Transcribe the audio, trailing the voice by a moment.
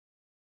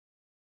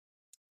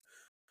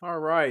All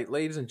right,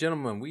 ladies and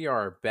gentlemen, we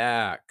are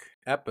back.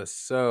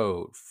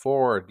 Episode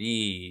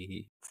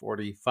 40,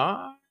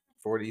 45,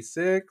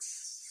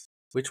 46.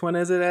 Which one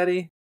is it,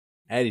 Eddie?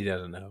 Eddie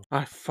doesn't know.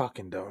 I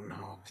fucking don't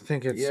know. I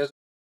think it's Yes,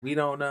 we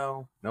don't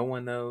know. No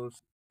one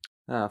knows.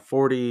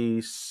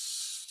 40,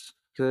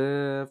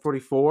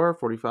 44,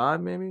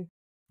 45 maybe?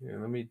 Yeah,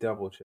 let me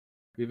double check.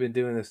 We've been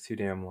doing this too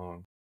damn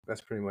long.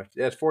 That's pretty much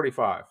it's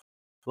 45.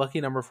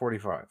 Lucky number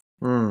 45.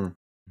 Hmm.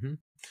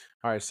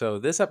 All right, so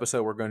this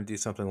episode we're going to do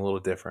something a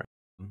little different.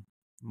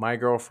 My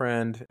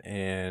girlfriend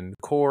and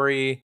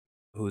Corey,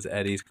 who's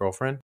Eddie's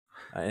girlfriend,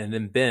 and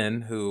then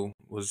Ben, who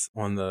was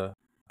on the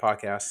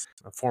podcast,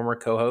 a former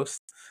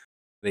co-host.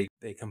 They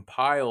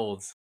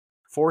compiled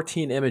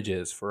 14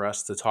 images for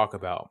us to talk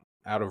about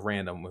out of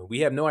random. We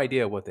have no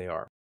idea what they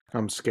are.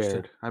 I'm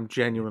scared. I'm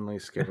genuinely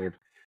scared.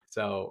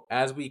 So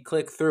as we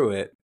click through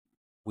it,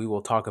 we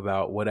will talk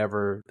about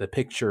whatever the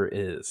picture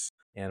is.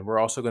 And we're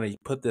also going to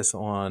put this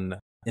on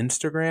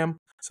Instagram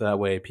so that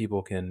way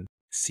people can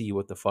see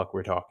what the fuck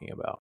we're talking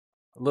about.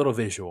 A little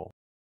visual.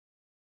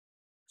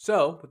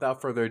 So, without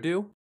further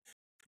ado,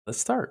 let's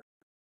start.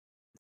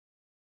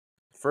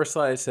 First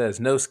slide says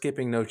no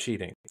skipping, no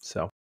cheating.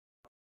 So,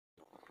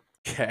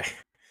 okay.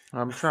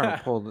 I'm trying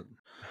to pull it.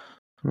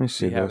 Let me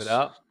see Do you have this. it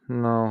up?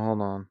 No,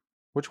 hold on.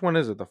 Which one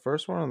is it? The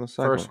first one or the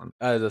second one?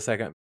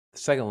 The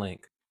second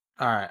link.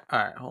 All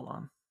right, hold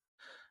on.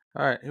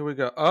 All right, here we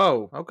go.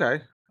 Oh,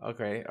 okay.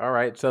 Okay, all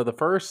right. So the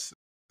first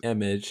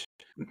image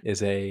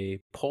is a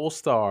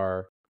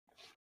Polestar.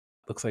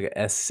 Looks like a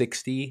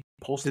S60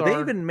 Polestar. Did they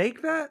even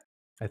make that?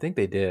 I think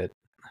they did.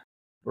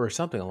 Or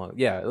something along.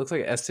 Yeah, it looks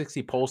like an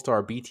S60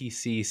 Polestar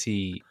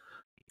BTCC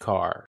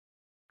car.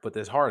 But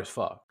it's hard as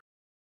fuck.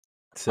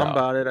 So, I'm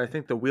about it. I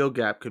think the wheel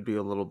gap could be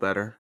a little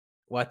better.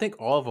 well, I think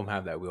all of them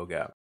have that wheel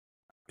gap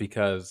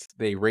because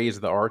they raise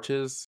the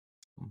arches.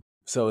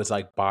 So it's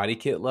like body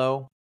kit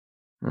low.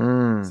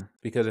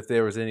 Because if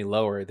there was any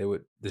lower, they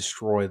would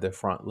destroy the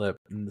front lip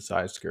and the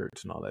side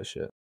skirts and all that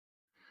shit.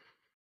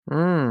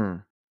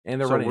 And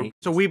they're running.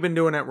 So we've been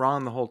doing it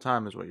wrong the whole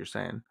time, is what you're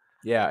saying.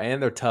 Yeah,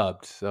 and they're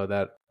tubbed, so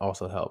that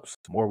also helps.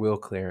 More wheel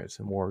clearance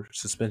and more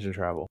suspension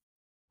travel.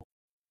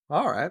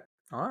 All right.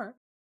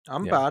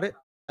 I'm about it.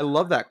 I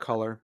love that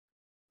color.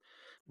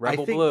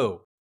 Rebel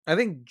blue. I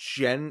think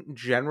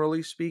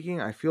generally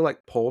speaking, I feel like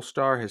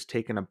Polestar has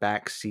taken a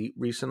back seat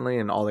recently,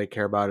 and all they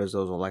care about is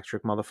those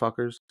electric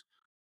motherfuckers.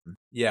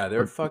 Yeah,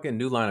 their fucking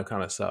new lineup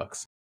kind of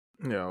sucks.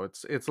 You know,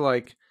 it's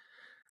like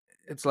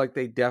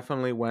they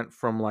definitely went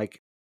from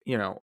like, you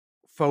know,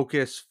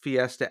 Focus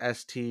Fiesta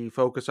ST,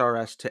 Focus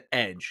RS to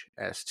Edge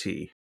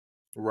ST.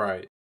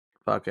 Right.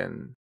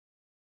 Fucking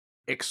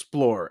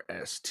Explorer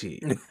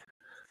ST.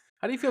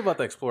 How do you feel about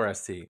the Explorer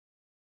ST?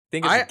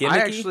 Think it's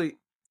gimmicky?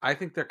 I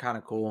think they're kind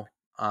of cool.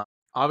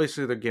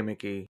 Obviously they're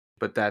gimmicky,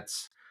 but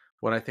that's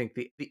what I think.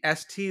 The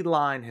ST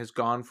line has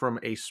gone from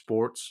a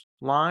sports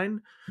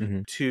line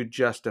to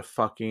just a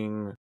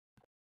fucking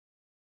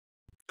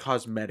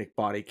cosmetic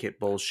body kit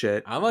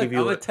bullshit. I'm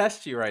gonna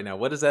test you right now.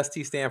 What does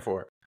ST stand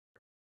for?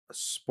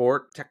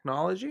 Sport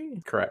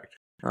technology? Correct.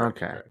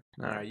 Okay. Correct.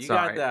 All right, you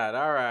sorry. got that.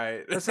 All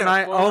right. Listen,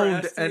 I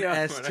owned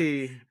an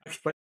ST,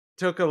 but it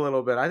took a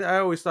little bit. I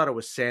always thought it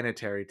was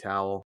sanitary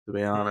towel, to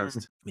be honest.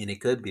 I mean, it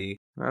could be.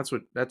 That's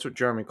what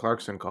Jeremy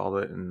Clarkson called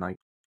it in like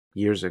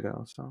years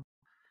ago. So,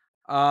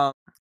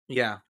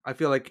 yeah, I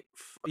feel like,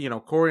 you know,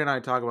 Corey and I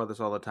talk about this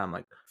all the time.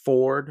 Like,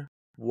 Ford,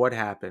 what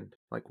happened?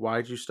 Like,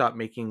 why'd you stop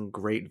making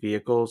great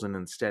vehicles? And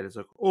instead it's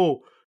like,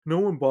 oh, no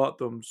one bought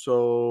them,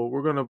 so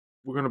we're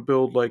gonna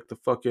build like the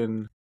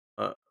fucking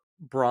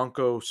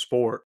Bronco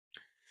Sport.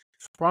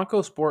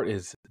 Bronco Sport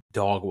is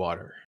dog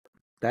water.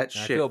 That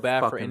shit. I feel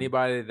bad for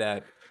anybody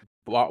that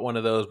bought one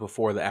of those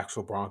before the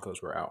actual Broncos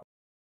were out.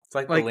 It's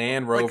like the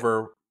Land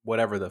Rover,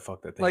 whatever the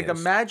fuck that thing is. Like,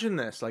 imagine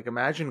this. Like,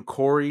 imagine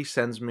Corey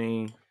sends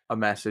me a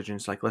message and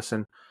it's like,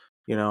 listen,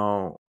 you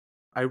know,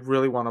 I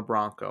really want a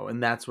Bronco.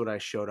 And that's what I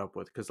showed up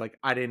with because, like,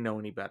 I didn't know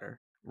any better.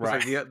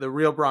 Right. Like, the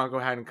real Bronco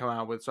hadn't come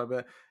out with, so I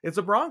bet it's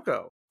a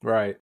Bronco.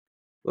 Right.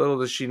 Little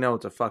does she know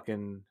it's a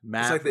fucking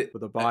Maverick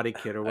with a body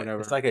kit or whatever.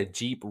 It's like a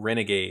Jeep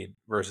Renegade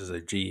versus a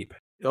Jeep.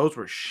 Those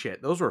were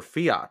shit. Those were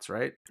Fiats,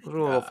 right? Those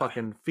were little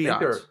fucking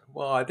Fiats.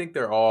 I think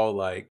they're all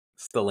like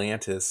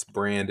Stellantis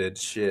branded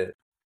shit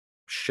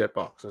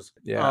boxes.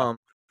 Yeah.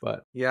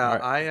 But yeah,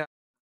 right.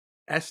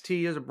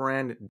 ST is a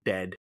brand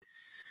dead.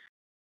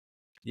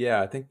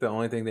 Yeah, I think the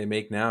only thing they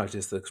make now is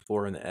just the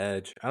Explorer and the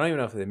Edge. I don't even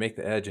know if they make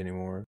the Edge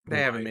anymore. They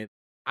haven't made.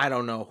 I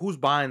don't know who's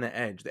buying the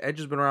Edge. The Edge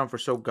has been around for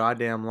so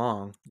goddamn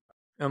long.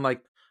 And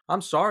like,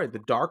 I'm sorry, the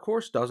Dark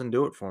Horse doesn't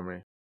do it for me.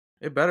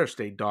 It better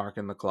stay dark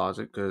in the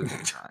closet because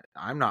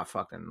I'm not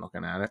fucking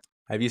looking at it.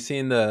 Have you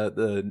seen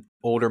the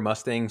older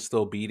Mustangs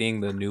still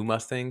beating the new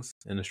Mustangs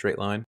in a straight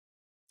line?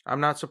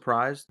 I'm not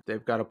surprised.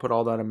 They've got to put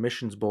all that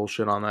emissions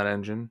bullshit on that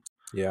engine.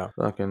 Yeah.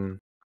 Fucking.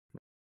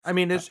 I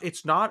mean,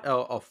 it's not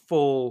a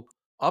full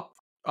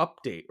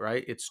update,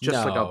 right? It's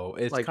just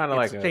it's kind of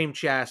like the same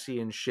chassis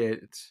and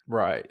shit.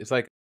 Right. It's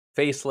like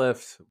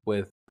facelift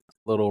with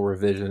little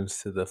revisions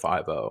to the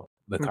 5.0.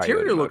 the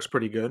Interior Coyote looks motor.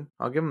 pretty good.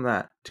 I'll give him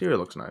that. Interior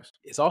looks nice.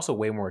 It's also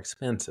way more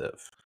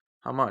expensive.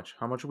 How much?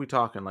 How much are we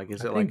talking? Like,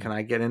 is I it like, think- can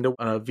I get into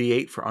a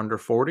V8 for under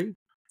 40?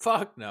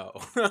 Fuck no.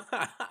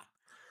 I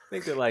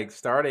think they're like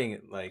starting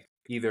at like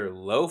either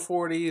low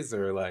 40s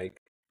or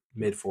like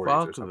mid 40s or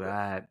Fuck something.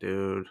 that,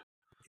 dude.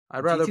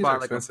 I'd rather GTs buy are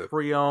like a expensive.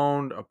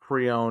 pre-owned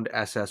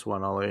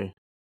SS1LE.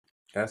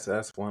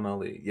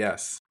 SS1LE.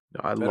 Yes.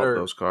 I love Better-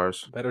 those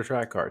cars. Better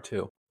track car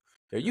too.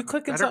 Are you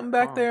clicking Better something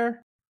back car.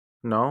 there?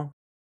 No.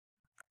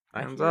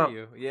 I Hands hear up.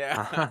 you.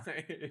 Yeah.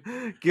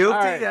 Guilty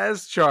Alright.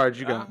 as charged.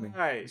 You got me.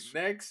 Alright,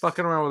 next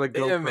Fucking around with a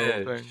GoPro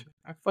image. thing.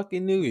 I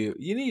fucking knew you.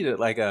 You needed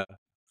like a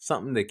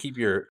something to keep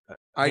your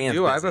I hands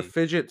do. I have a busy,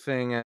 fidget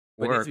thing at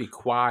but it needs work. to be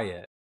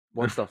quiet.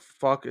 What the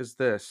fuck is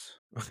this?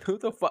 Who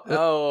the fuck?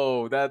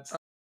 Oh, that's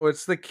Oh,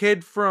 it's the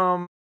kid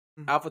from.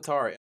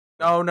 AlphaTauri.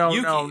 No, no,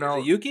 Yuki. no, Is no.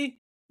 it Yuki?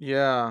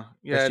 Yeah,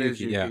 That's it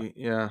is Yuki, yeah. Yuki.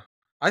 Yeah.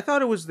 I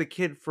thought it was the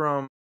kid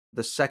from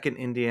the second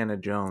Indiana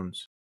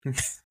Jones,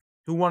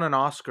 who won an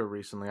Oscar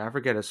recently. I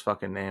forget his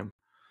fucking name.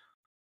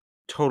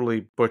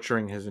 Totally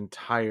butchering his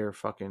entire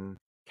fucking.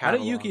 How did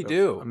catalog Yuki of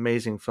do?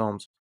 Amazing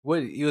films.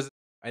 What he was?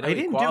 I know He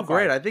he didn't do qualified.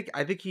 great.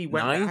 I think he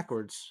went Ninth?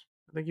 backwards.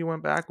 I think he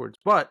went backwards.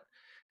 But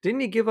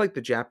didn't he give like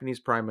the Japanese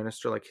prime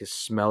minister like his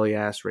smelly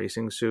ass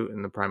racing suit,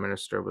 and the prime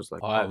minister was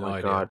like, Oh, I "Oh have no my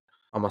idea. god,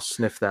 I'm gonna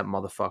sniff that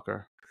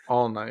motherfucker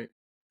all night."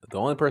 The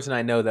only person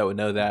I know that would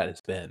know that is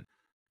Ben.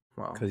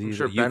 Well, 'Cause I'm he's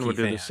sure a Ben Yuki would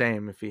do the fan.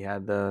 same if he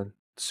had the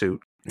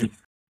suit.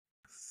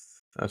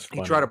 That's He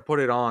funny. tried to put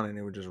it on and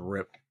it would just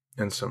rip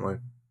instantly.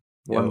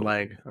 One Yo.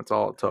 leg. That's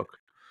all it took.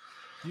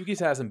 Yuki's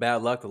had some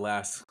bad luck the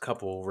last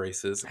couple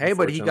races. Hey,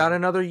 but he got unfortunately.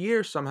 another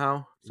year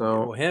somehow.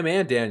 Well, So him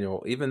and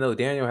Daniel, even though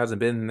Daniel hasn't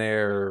been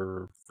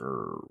there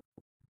for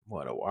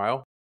what, a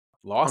while.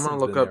 I'm Lawson's gonna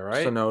look been up there,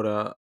 right?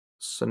 Sonoda.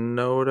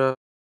 Sonoda.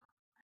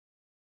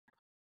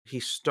 He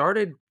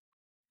started.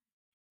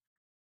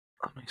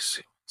 Let me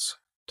see.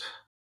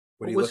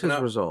 What are you was looking his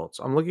up? results?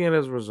 I'm looking at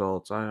his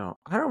results. I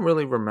don't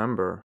really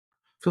remember.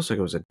 Feels like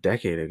it was a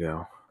decade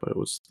ago, but it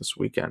was this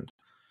weekend.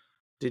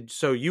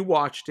 So you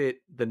watched it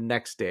the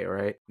next day,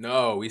 right?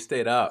 No, we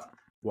stayed up.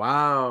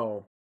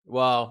 Wow.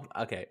 Well,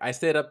 okay. I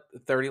stayed up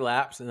 30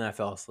 laps and then I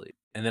fell asleep.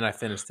 And then I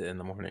finished it in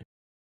the morning.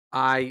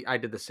 I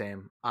did the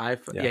same. Yeah.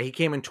 Yeah, he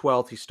came in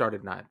 12th, he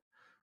started 9th.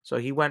 So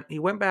he went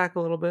back a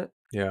little bit.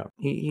 Yeah.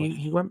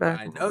 He went back.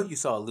 I know you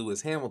saw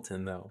Lewis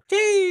Hamilton though.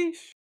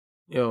 Sheesh.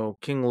 Yo,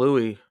 King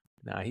Louis.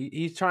 Nah,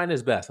 he's trying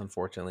his best,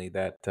 unfortunately.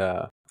 That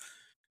the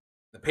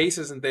pace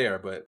isn't there,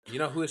 but you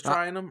know who is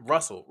trying him?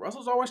 Russell.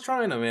 Russell's always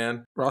trying him,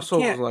 man. Russell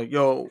was can't- like,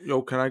 yo,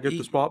 can I get he-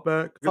 the spot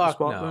back? Get the Fuck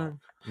spot no. back?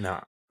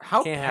 Nah.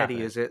 How Can't petty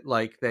happen. is it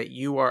like that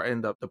you are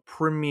in the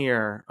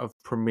premier of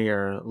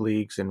premier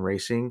leagues in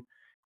racing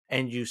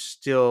and you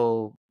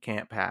still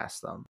can't pass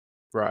them?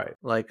 Right.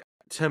 Like,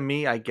 to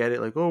me, I get it,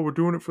 like, oh, we're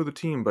doing it for the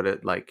team, but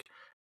it, like,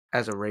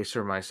 as a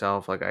racer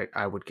myself, like,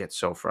 I would get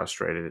so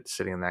frustrated at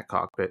sitting in that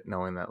cockpit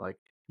knowing that, like,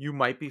 you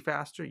might be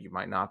faster, you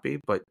might not be,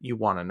 but you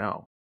want to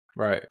know.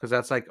 Right. Because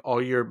that's, like, all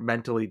you're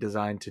mentally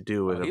designed to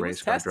do as a He was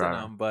race car testing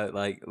driver. him, but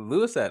like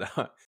Lewis said,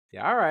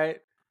 yeah, all right.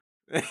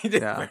 He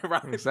just Yeah, went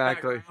right back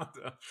exactly. around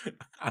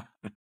him.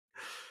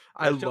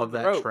 I Showed love the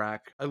that rope.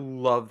 track. I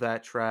love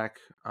that track.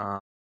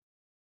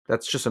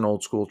 That's just an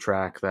old school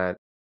track that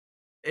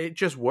it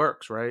just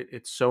works, right?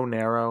 It's so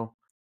narrow.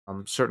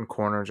 Certain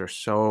corners are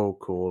so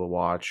cool to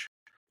watch,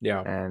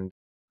 Yeah. and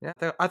yeah,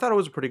 I thought it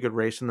was a pretty good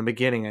race in the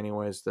beginning.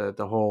 Anyways, the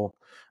whole,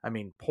 I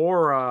mean,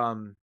 poor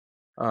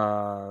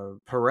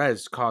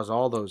Perez caused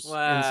all those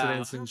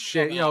incidents and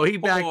shit. You know, he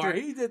backed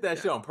it. He did that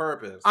shit on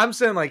purpose. I'm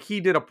saying like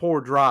he did a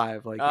poor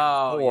drive. Like it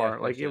was Oh, poor. yeah,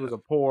 Like it was yeah. a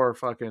poor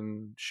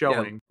fucking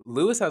showing. Yeah,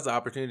 Lewis has the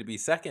opportunity to be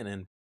second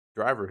in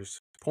drivers'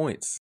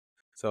 points,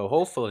 so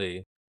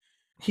hopefully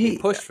he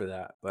pushed for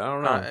that. But I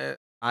don't know.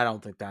 I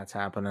don't think that's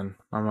happening.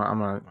 I'm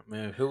a.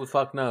 Man, who the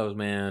fuck knows,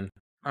 man?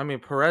 I mean,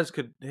 Perez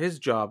could. His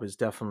job is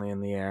definitely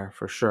in the air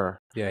for sure.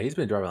 Yeah, he's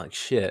been driving like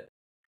shit.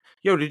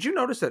 Yo, did you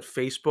notice that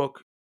Facebook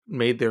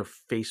made their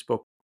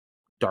Facebook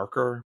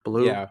darker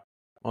blue? Yeah,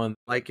 on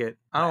Like it.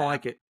 I don't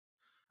like it.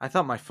 I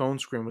thought my phone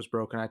screen was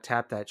broken. I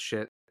tapped that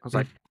shit. I was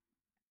like,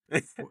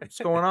 "What's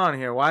going on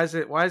here? Why is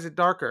it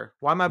darker?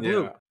 Why am I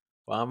blue? Yeah.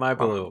 Why am I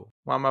blue?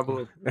 Why am I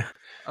blue?"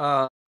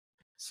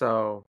 So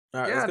All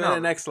right, yeah, let's go to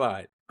the next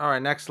slide. All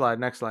right, next slide.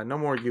 No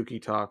more Yuki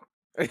talk.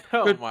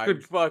 Oh Good- my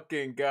good.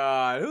 fucking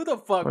god! Who the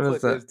fuck What is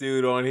put that? this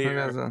dude on here?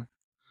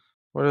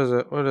 What is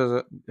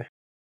it?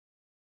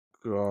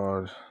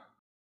 God.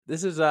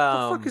 This is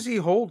What the fuck is he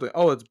holding?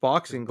 Oh, it's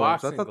boxing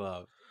gloves. boxing I thought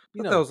glove.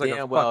 You thought know that was like a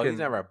damn well he's fucking-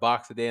 never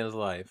boxed a day in his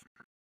life.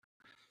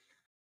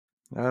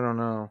 I don't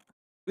know.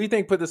 Who do you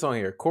think put this on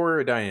here,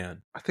 Corey or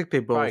Diane? I think they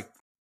both. Probably-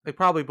 They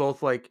probably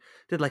both like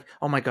did like.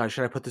 Oh my god,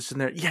 should I put this in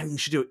there? Yeah, you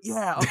should do it.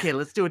 Yeah, okay,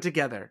 let's do it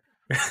together.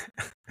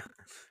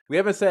 We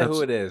haven't said That's-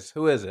 who it is.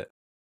 Who is it?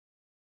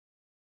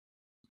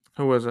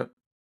 Who is it?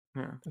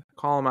 Yeah,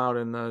 call him out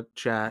in the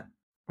chat.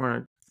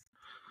 Right.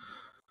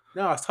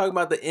 No, I was talking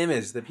about the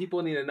image. The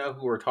people need to know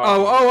who we're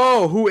talking about.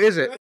 Oh, who is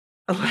it?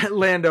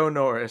 Lando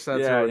Norris.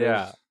 That's Yeah, who it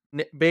yeah.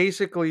 is.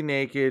 Basically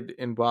naked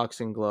in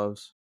boxing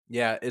gloves.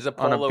 Yeah, it's a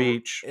on a polo.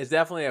 beach. It's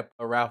definitely a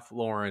Ralph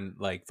Lauren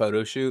like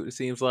photo shoot. It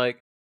seems like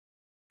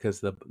because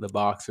the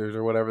boxers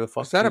or whatever the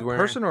fuck Is that a he's wearing.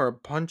 person or a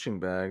punching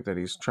bag that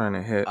he's trying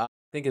to hit? I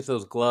think it's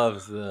those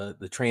gloves the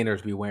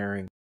trainers be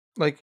wearing.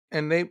 Like,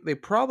 and they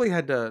probably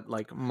had to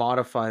like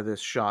modify this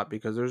shot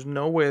because there's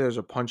no way there's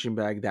a punching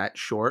bag that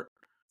short.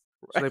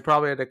 So they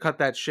probably had to cut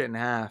that shit in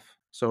half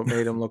so it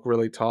made him look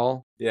really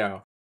tall. Yeah.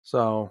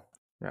 So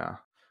yeah.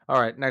 All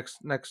right, next.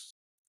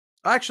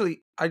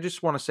 Actually, I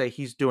just want to say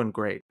he's doing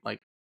great. Like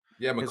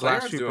Yeah, his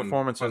last McLaren's few doing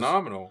performances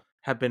phenomenal.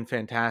 have been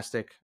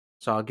fantastic.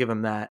 So I'll give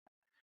him that.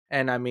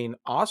 And I mean,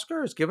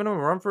 Oscar is giving him a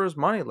run for his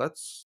money.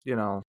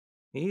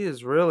 He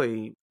is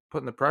really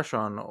putting the pressure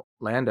on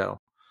Lando.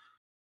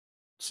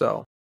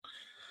 So,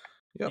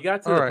 You yep.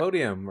 got to All the right.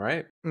 podium,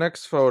 right?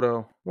 Next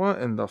photo. What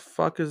in the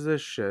fuck is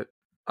this shit?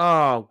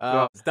 Oh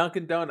god. It's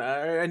Dunkin'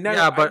 Donut.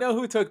 Yeah, I but know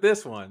who took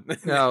this one.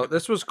 no,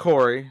 this was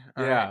Corey.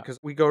 All right, Yeah. because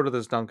we go to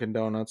this Dunkin'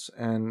 Donuts,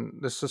 and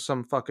this is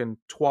some fucking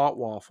twat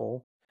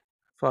waffle,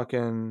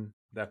 fucking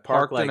That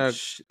parked in a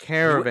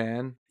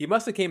caravan. he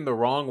must have came the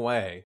wrong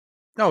way.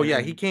 Oh and yeah,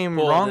 then he came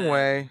pulled wrong in.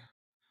 way.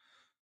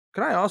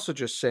 Can I also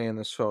just say in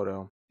this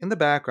photo, in the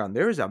background,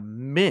 there is a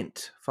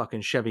mint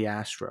fucking Chevy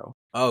Astro.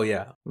 Oh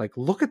yeah, Like,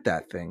 look at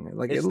that thing.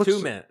 Like, it's it looks.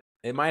 2 mint.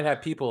 It might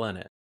have people in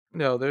it.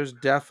 No, there's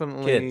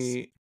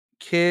definitely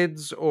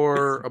kids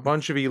or a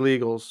bunch of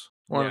illegals,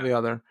 one or Yeah. the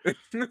other.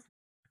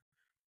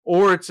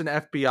 Or it's an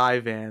FBI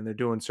van. They're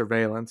doing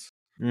surveillance.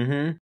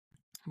 Mm-hmm.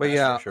 But That's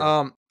yeah, for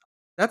sure.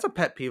 that's a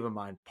pet peeve of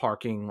mine.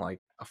 Parking like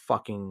a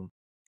fucking,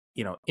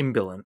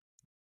 imbilant.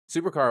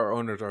 Supercar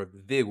owners are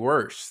the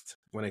worst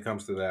when it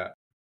comes to that.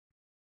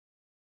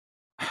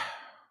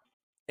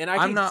 And I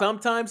I'm can not.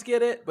 sometimes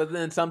get it, but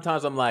then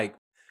sometimes I'm like,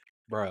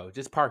 bro,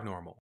 just park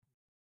normal.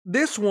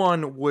 This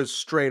one was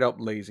straight up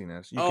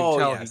laziness. You can Oh,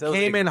 tell yes, he that was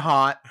came in ignorant.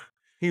 hot.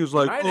 He was He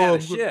like, might "Oh, have had I'm a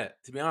good." shit,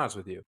 to be honest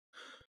with you.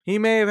 He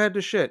may have had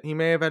to shit. He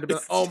may have had to be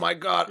like, "Oh my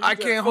god, He I said,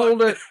 can't "Fuck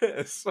hold it,"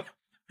 this."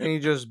 and he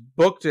just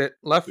booked it,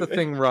 left the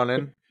thing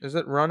running. Is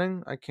it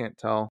running? I can't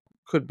tell.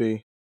 Could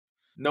be.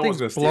 No Thing's one's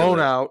gonna steal blown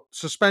it. out.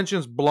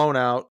 Suspension's blown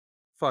out.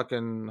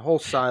 Fucking whole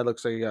side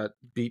looks like he got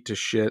beat to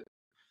shit.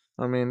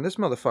 I mean, this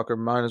motherfucker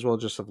might as well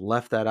just have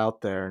left that out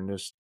there and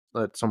just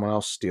let someone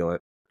else steal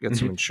it. Get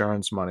some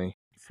insurance money.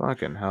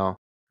 Fucking hell.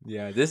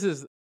 Yeah, this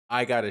is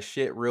I got a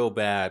shit real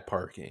bad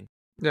parking.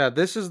 Yeah,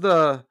 this is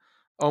the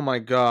oh my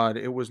god,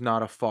 it was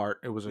not a fart,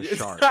 it was a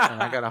shark.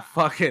 And I gotta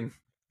fucking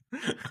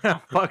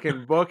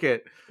book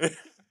it.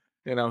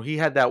 He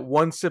had that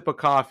one sip of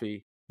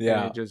coffee and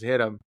Yeah, it just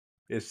hit him.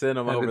 it sent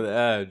him Had over to- the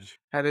edge.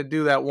 Had to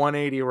do that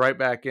 180 right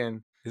back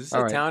in. Is this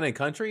All a right. town and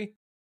country?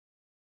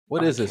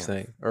 What I is this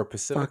can't thing? Or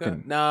Pacifica?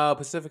 fucking- No,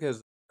 Pacifica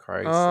is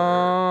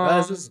Chrysler. No,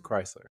 this is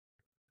Chrysler.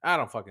 I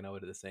don't fucking know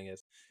what this thing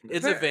is.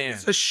 It's a van.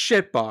 It's a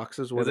shit box,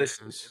 is what it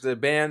It's is. a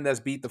van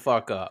that's beat the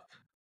fuck up.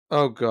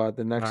 Oh god,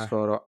 the next Alright.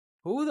 photo.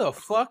 Who the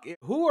fuck?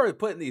 Who are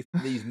putting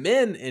these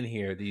men in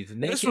here? These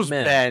naked This was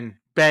men. Ben.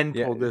 Ben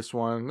Yeah. pulled this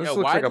one. This Yeah,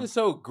 looks why like is it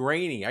so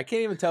grainy? I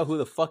can't even tell who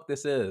the fuck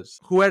this is.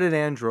 who had an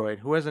Android?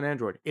 Who has an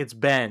Android? It's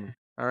Ben.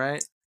 All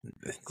right.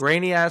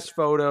 Grainy ass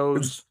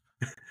photos.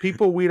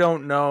 People we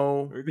don't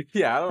know.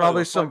 Yeah, I don't know Probably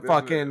who the some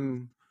fuck this is.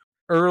 fucking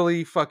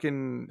early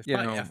fucking, It's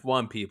probably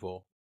F1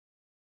 people.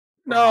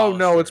 No,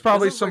 Hollister. it's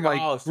probably This looks some like a like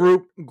Hollister.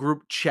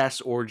 group chess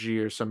orgy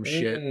or some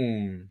shit.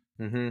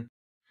 Mm-hmm.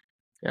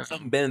 Yeah.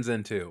 Something Ben's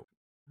into.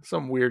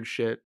 Some weird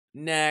shit.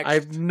 Next. I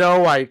have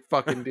no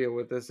fucking idea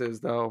what this is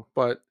though,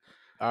 but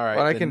All right,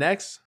 but I the can-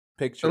 next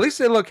picture. at least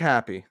they look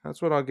happy.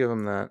 That's what I'll give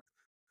them that.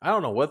 I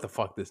don't know what the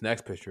fuck this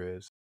next picture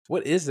is.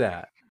 What is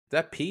that? Is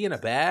that pee in a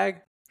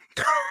bag?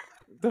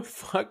 The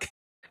fuck?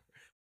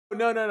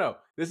 No.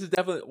 This is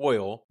definitely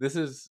oil. This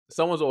is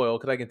someone's oil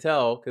because I can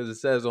tell because it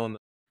says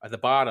at the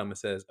bottom it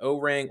says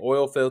O-ring,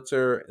 oil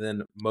filter, and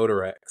then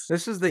Motorex.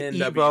 This is the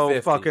 10W50.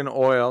 Evo fucking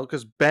oil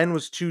because Ben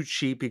was too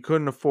cheap. He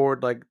couldn't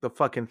afford like the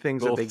fucking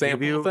things that Little they give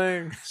sample you.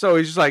 thing. So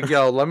he's just like,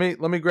 "Yo, let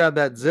me grab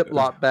that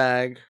Ziploc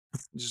bag."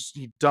 Just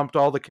he dumped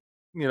all the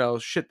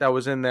shit that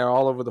was in there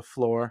all over the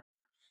floor,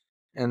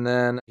 and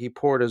then he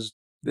poured his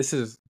This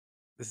is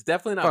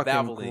definitely not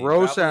fucking Valvoline.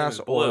 gross Valvoline ass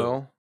is blue.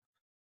 oil.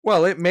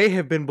 Well, it may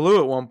have been blue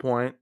at one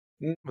point,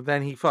 Mm. but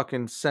then he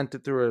fucking sent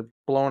it through a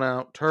blown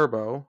out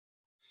turbo.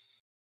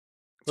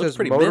 It Looks says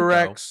pretty mint, though.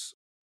 Motorex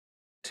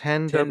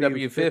 10W50.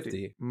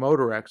 10W50.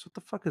 Motorex. What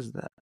the fuck is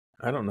that?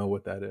 I don't know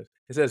what that is.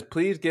 It says,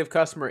 please give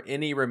customer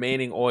any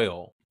remaining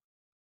oil.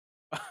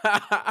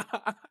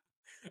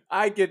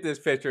 I get this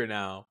picture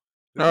now.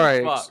 This All is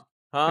right, fucked.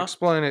 Huh?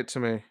 Explain it to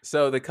me.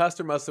 So the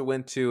customer must have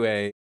went to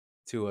a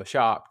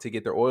shop to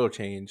get their oil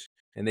changed,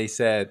 and they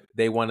said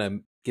they want to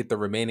get the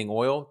remaining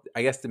oil.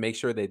 I guess to make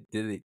sure they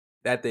did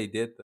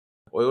the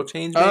oil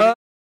change. Maybe.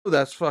 Oh,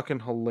 that's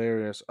fucking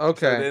hilarious. So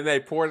Okay. then they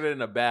poured it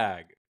in a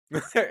bag,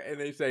 and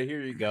they say,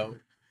 "Here you go.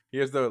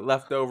 Here's the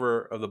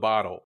leftover of the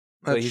bottle."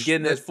 So he's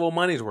getting his full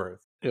money's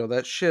worth.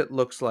 That shit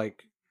looks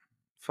like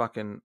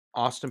fucking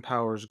Austin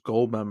Powers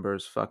Gold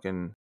members.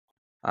 Fucking,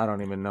 I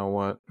don't even know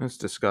what. It's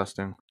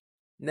disgusting.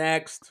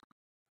 Next.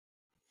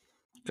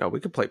 God, we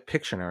could play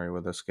Pictionary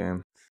with this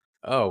game.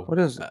 Oh, What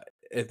is it?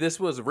 if this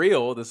was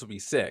real, this would be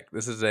sick.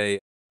 This is a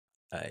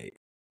Miata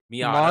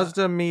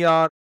Mazda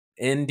Miata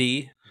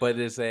ND, but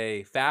it's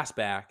a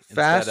fastback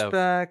instead of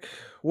fastback.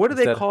 What do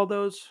they call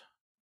those?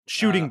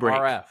 Shooting brake.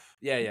 RF.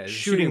 Yeah, it's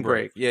Shooting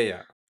brake.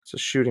 Yeah. It's a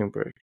shooting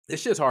brake.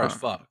 This shit's hard as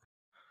fuck.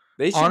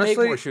 They should Honestly,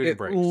 make more shooting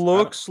brakes. It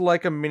looks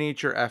like a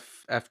miniature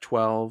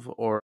F12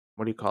 or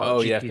what do you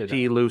call it?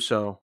 GTD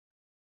Lusso.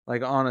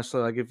 Like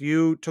honestly, like if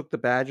you took the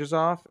badges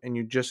off and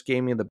you just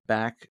gave me the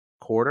back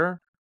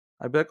quarter,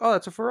 I'd be like, oh,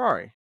 that's a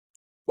Ferrari.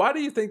 Why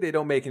do you think they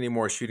don't make any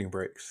more shooting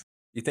brakes?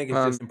 You think it's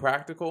just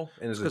impractical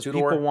and it's a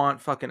two-door? People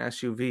want fucking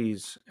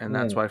SUVs, and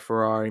that's why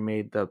Ferrari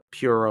made the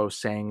Puro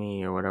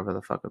Sangi or whatever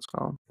the fuck it's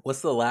called.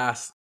 What's the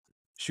last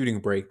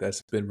shooting brake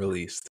that's been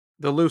released?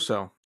 The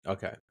Lusso.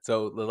 Okay,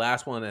 so the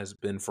last one has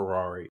been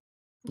Ferrari.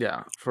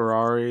 Yeah,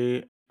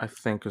 Ferrari, I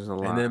think, is the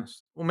last. And then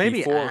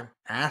maybe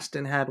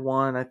Aston had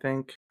one, I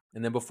think.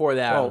 And then before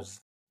that was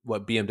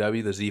what,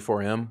 BMW, the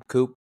Z4M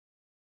coupe?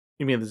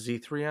 You mean the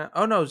Z3M?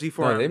 Oh no, Z4M.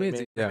 No, they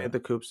made the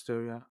coupes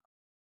too. Yeah.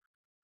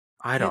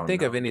 I don't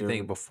think of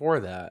anything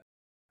before that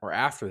or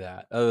after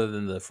that other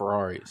than the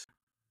Ferraris.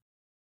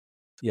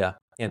 Yeah,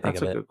 can't think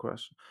of it. That's a good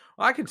question.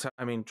 Well, I can.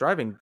 I mean,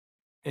 driving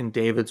in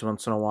David's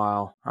once in a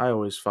while, I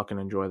always fucking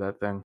enjoy that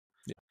thing.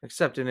 Yeah.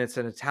 Except it's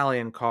an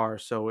Italian car,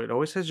 so it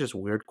always has just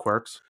weird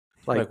quirks.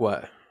 Like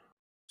what?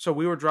 So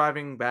we were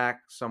driving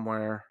back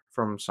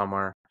from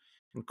somewhere,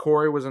 and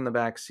Corey was in the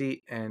back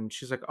seat, and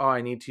she's like, "Oh,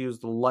 I need to use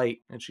the light,"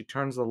 and she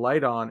turns the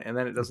light on, and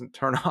then it doesn't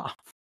turn off.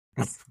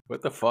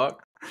 What the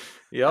fuck?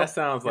 Yeah, that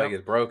sounds like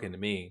it's broken to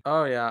me.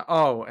 Oh yeah.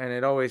 Oh, and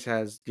it always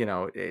has,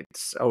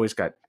 it's always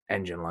got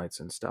engine lights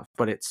and stuff,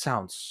 but it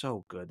sounds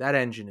so good. That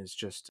engine is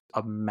just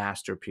a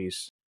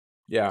masterpiece.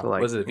 Yeah. So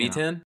was it a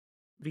V10?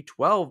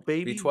 V12,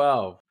 baby.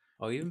 V12.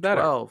 Oh, even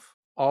better. V12.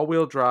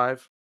 All-wheel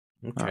drive.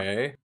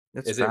 Okay.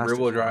 Is it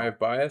rear-wheel drive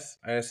bias,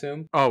 I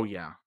assume? Oh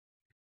yeah.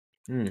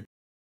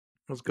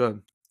 That's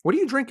good. What are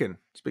you drinking?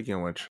 Speaking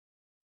of which.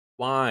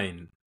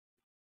 Wine.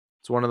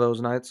 It's one of those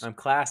nights. I'm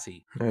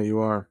classy. Yeah, you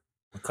are.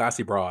 A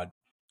classy broad.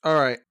 All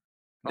right.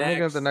 I'm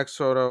looking at the next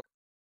photo.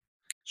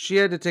 She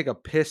had to take a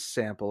piss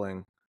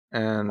sampling.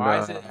 And why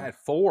is it at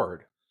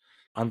Ford?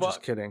 I'm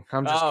just kidding.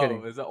 I'm just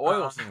kidding. It's an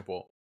oil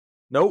sample.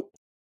 Nope.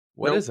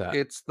 What is that?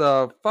 It's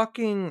the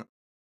fucking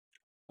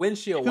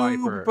windshield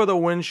wiper for the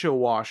windshield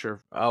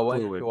washer.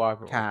 Windshield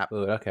wiper cap.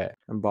 Fluid. Okay.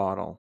 And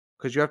bottle.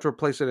 Because you have to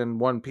replace it in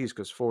one piece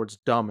because Ford's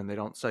dumb and they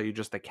don't sell you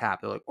just the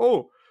cap. They're like,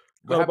 oh,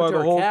 gotta buy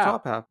the whole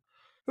top half.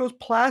 It was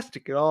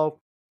plastic. It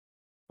all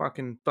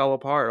fucking fell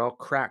apart, all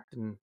cracked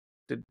and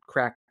did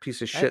crack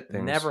piece of shit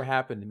things. Never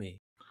happened to me.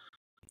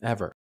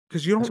 Ever.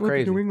 Because you don't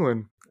live in New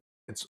England.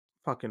 It's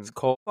fucking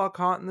cold, fuck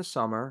hot in the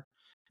summer,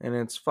 and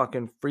it's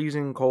fucking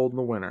freezing cold in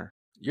the winter.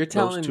 You're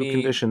telling me those two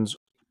conditions.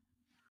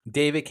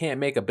 David can't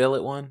make a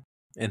billet one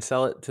and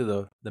sell it to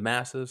the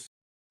masses?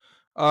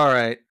 All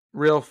right.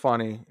 Real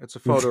funny. It's a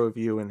photo of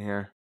you in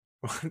here.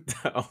 What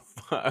the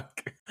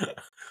fuck?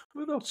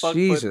 Who the fuck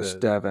Jesus,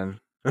 Devin.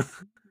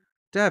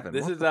 Devin,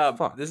 this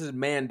is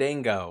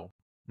Mandango.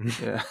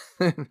 Yeah.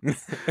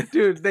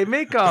 Dude, they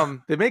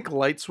make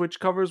light switch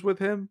covers with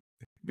him.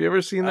 Have you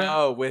ever seen that?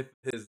 Oh, with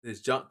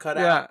his junk cut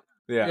out?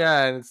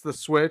 Yeah, and it's the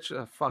switch.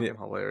 Fucking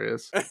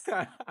hilarious.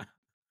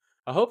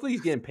 Hopefully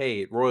he's getting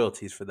paid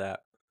royalties for that.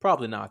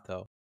 Probably not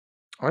though.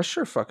 I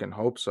sure fucking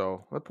hope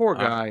so. The poor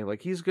guy,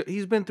 like he's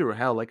been through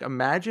hell. Like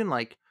imagine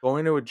like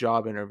going to a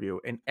job interview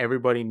and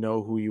everybody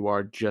know who you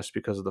are just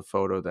because of the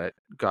photo that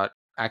got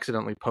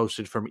accidentally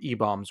posted from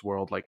E-Bombs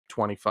World like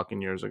 20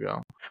 fucking years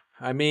ago.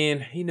 I mean,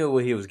 he knew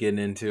what he was getting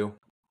into.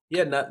 He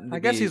had nothing to I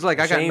guess he's like,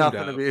 I got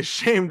nothing to be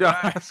ashamed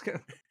of.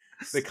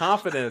 The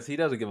confidence, he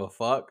doesn't give a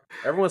fuck.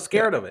 Everyone's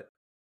scared of it.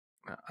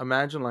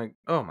 Imagine like,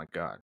 oh my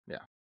God. Yeah.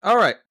 All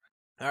right,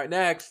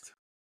 next.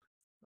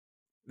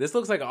 This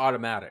looks like an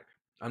automatic.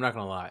 I'm not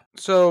going to lie.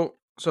 So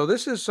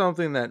this is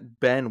something that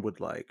Ben would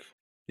like.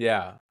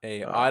 Yeah.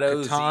 A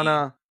Auto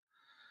Katana.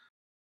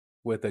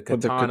 With a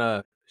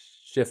Katana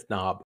shift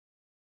knob.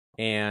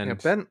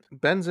 And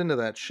Ben's into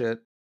that shit.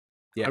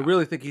 Yeah. I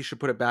really think he should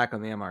put it back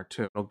on the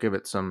MR2. It'll give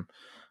it some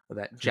of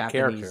that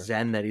Japanese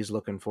zen that he's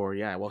looking for.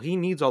 Yeah. Well, he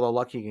needs all the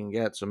luck he can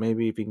get. So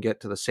maybe if he can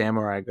get to the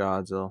samurai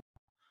gods, they'll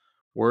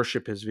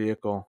worship his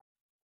vehicle.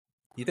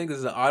 You think this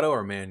is an auto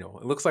or manual?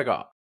 It looks like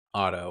an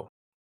auto.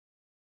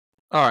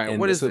 All right.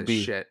 What is this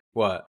shit?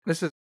 What?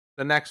 This is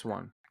the next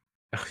one.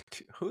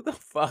 Who the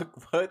fuck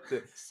put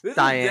this?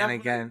 Diane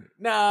again.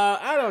 Nah,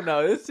 I don't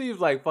know. This seems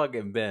like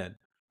fucking Ben.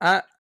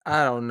 I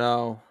don't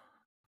know.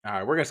 All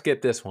right, we're gonna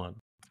skip this one.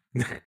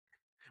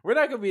 We're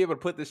not gonna be able to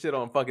put this shit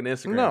on fucking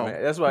Instagram. No,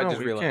 man. That's what I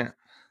just realized.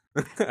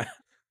 Can't.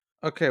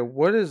 Okay,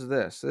 what is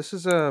this? This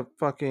is a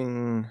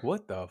fucking.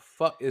 What the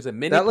fuck is a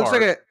mini? That looks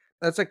like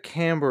that's a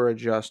camber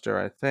adjuster,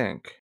 I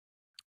think.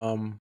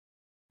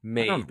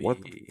 Maybe. I don't know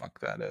what the fuck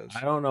that is.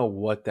 I don't know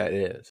what that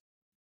is.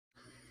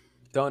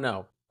 Don't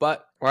know.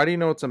 But why do you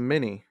know it's a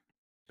mini?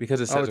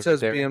 Because it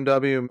says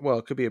BMW. Well,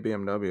 it could be a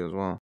BMW as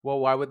well. Well,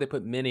 why would they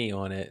put mini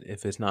on it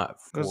if it's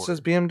not Ford? Because it says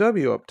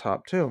BMW up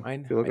top too.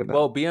 If you look at that.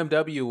 Well,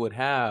 BMW would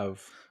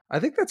have. I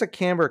think that's a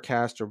camber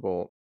caster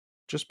bolt.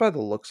 just by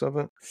the looks of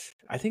it.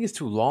 I think it's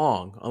too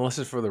long, unless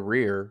it's for the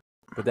rear.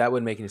 But that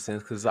wouldn't make any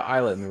sense because the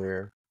eyelet in the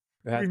rear.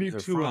 It has We to be need for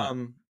the to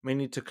front. we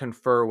need to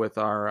confer with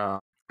our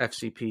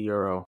FCP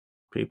Euro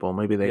people.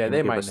 Maybe they Yeah, can they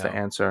give might us the know.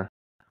 answer.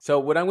 So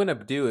what I'm gonna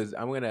do is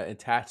I'm gonna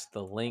attach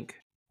the link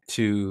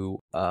to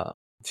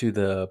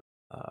the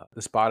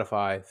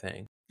Spotify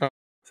thing, Oh.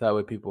 so that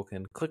way people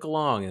can click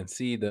along and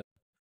see the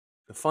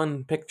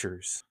fun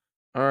pictures.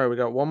 All right, we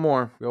got one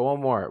more. We got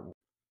one more.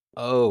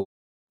 Oh,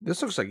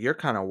 This looks like your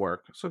kind of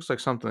work. This looks like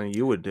something that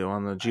you would do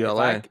on the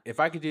GLA. if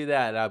I could do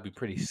that, I'd be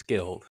pretty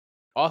skilled.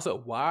 Also,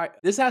 why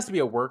this has to be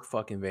a work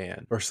fucking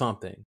van or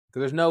something? Because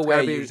there's no It's gotta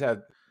way be- you just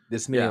have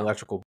this many yeah.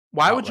 electrical.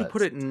 Why would you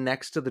put outlets. it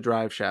next to the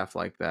drive shaft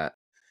like that?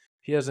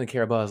 He doesn't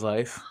care about his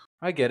life.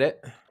 I get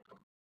it.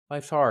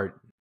 Life's hard.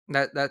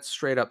 That's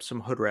straight up some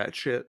hood rat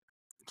shit.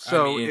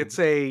 So mean- it's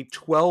a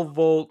 12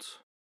 volt.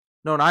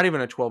 No, not even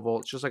a 12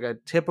 volt. It's just like a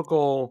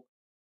typical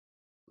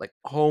like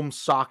home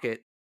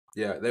socket.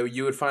 Yeah, that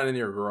you would find in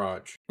your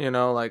garage. You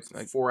know, like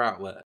 4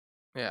 outlet.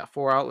 yeah,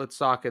 4 outlet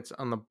sockets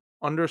on the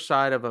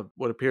underside of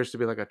what appears to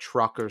be like a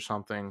truck or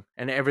something,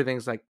 and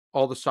everything's like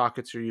all the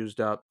sockets are used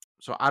up.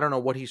 So I don't know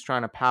what he's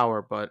trying to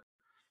power, but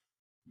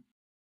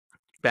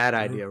bad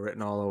idea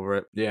written all over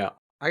it. Yeah.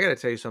 I gotta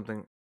tell you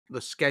something. The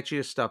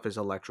sketchiest stuff is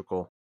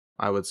electrical,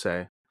 I would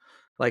say.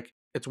 Like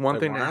it's one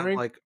Like thing to have wiring?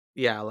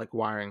 like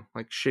wiring,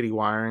 like shitty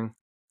wiring.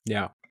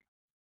 Yeah.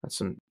 That's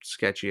some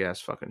sketchy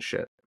ass fucking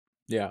shit.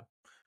 Yeah.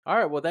 All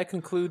right. Well, that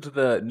concludes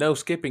the no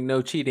skipping,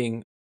 no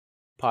cheating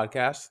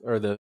podcast or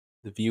the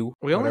view.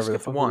 We only whatever the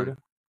skipped fuck one. we do.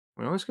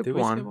 We only skipped Did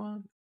we one. skip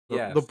one? The,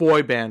 Yeah. the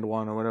boy band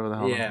one or whatever the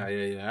hell. Yeah.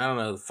 I don't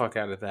know the fuck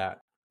out of that.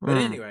 But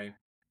Mm. anyway,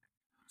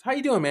 how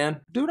you doing,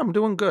 man? Dude, I'm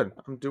doing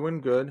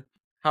good.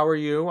 How are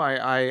you?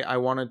 I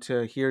wanted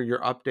to hear your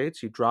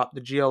updates. You dropped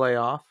the GLA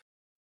off.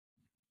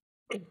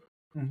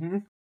 Mm-hmm.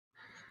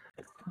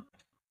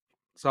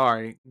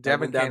 Sorry, Devin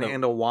went down can't the-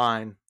 handle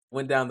wine.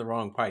 Went down the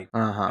wrong pipe.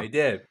 Uh-huh. I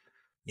did.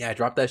 Yeah, I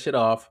dropped that shit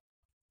off.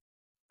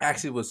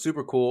 Actually, what's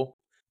super cool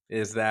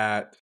is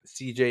that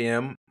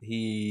CJM,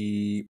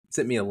 he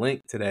sent me a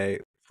link today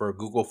for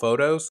Google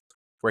Photos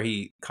where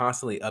he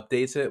constantly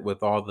updates it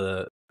with all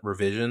the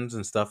revisions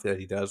and stuff that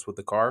he does with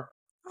the car.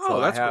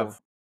 Oh, that's cool.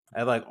 I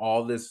have like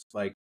all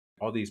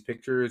these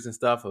pictures and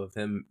stuff of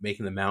him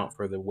making the mount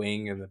for the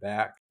wing and the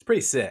back. It's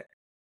pretty sick.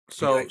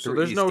 So, like, so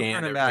there's 3D no scanned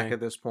turning back everything. at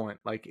this point.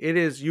 Like it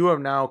is, you have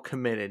now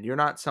committed. You're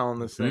not selling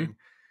this Mhm. thing.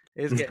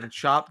 It's getting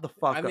chopped the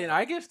fuck I mean, up.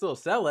 I can still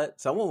sell it.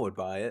 Someone would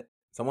buy it.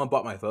 Someone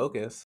bought my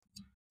Focus.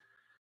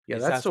 Yeah, It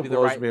that has to still be the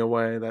blows right- me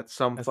away. That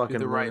some has to be fucking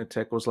the right-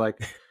 lunatic was like,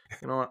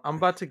 you know what? I'm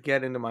about to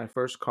get into my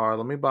first car.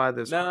 Let me buy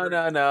this. No.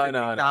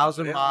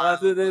 150,000 It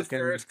miles. wasn't his fucking-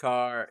 first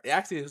car.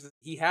 Actually,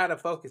 he had a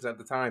Focus at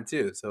the time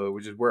too, so it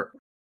would just work.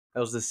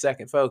 That was the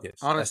second Focus.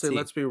 Honestly, ST.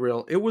 let's be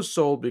real. It was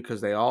sold because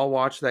they all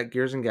watched that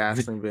Gears and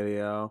Gasoline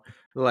video.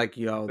 They're like,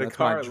 yo, The that's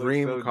car my looks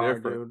dream so car,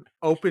 different. dude.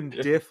 Open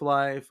diff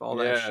life, all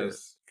that shit.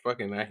 Yes.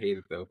 Fucking, I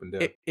hated the open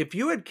diff. If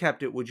you had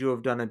kept it, would you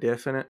have done a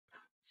diff in it?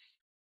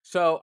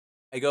 So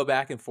I go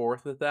back and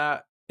forth with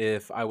that.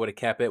 If I would have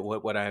kept it,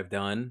 what would I have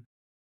done?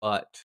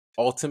 But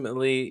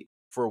ultimately,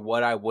 for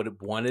what I would have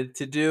wanted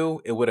to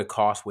do, it would have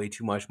cost way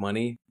too much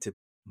money to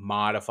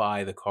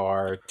modify the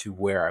car to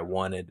where I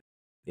wanted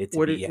it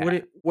to be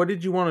at. What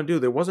did you want to do?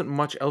 There wasn't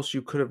much else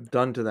you could have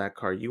done to that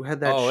car. You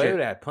had that it shit. would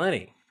have had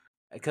plenty.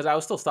 Because I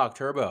was still stock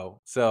turbo,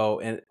 so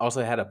and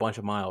also had a bunch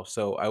of miles.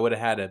 So I would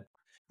have had to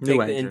New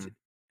take the engine.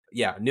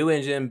 new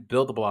engine,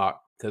 build the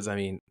block. Because I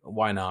mean,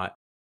 why not?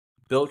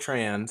 Built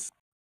trans,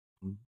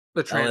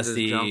 The trans is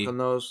LSD. junk on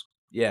those.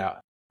 yeah.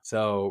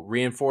 So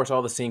reinforce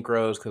all the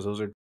synchros because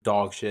those are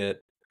dog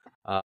shit.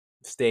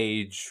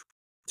 Stage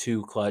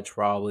 2 clutch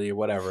probably or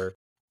whatever.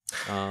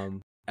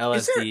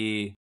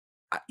 LSD.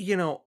 You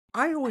know,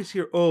 I always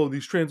hear, oh,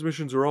 these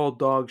transmissions are all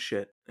dog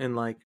shit. And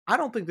like, I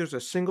don't think there's a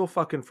single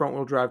fucking front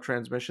wheel drive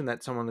transmission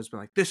that someone has been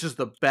like, this is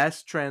the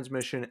best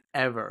transmission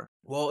ever.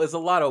 Well, it's a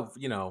lot of,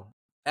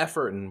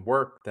 effort and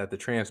work that the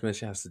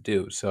transmission has to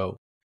do. So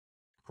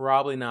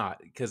probably not.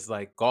 Because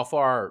like Golf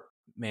R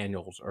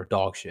manuals are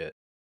dog shit.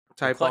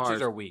 Type the clutches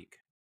R's. are weak.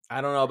 I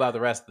don't know about the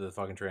rest of the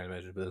fucking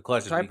transmission, but the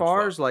clutches Type weak as fuck.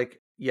 R's, like,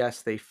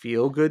 yes, they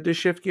feel good to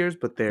shift gears,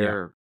 but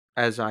they're,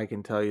 as I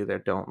can tell you, they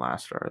don't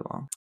last very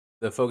long.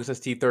 The Focus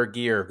ST third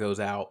gear goes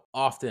out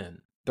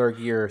often. Third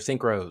gear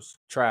synchros,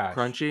 trash.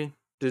 Crunchy?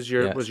 Was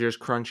Yes. yours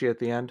crunchy at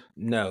the end?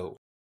 No,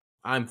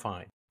 I'm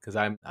fine because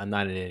I'm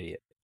not an idiot.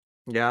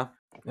 Yeah.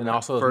 And Yeah,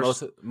 also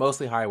first- it's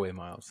mostly highway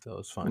miles, so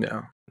it's fine.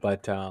 Yeah.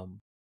 But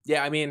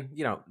yeah, I mean,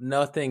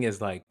 nothing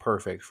is like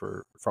perfect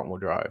for front wheel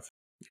drive.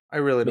 I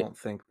really Yeah. don't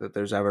think that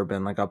there's ever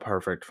been like a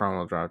perfect front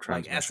wheel drive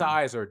Like transmission.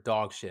 SIs are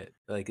dog shit.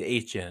 Like the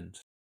 8th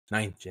gens,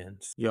 9th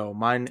gens. Yo,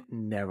 mine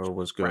never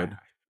was good.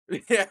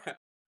 Trash. Yeah.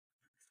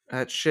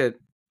 That shit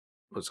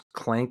was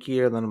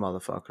clankier than a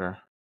motherfucker.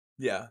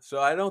 Yeah. So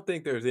I don't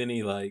think there's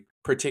any like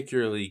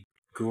particularly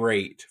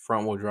great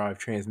front wheel drive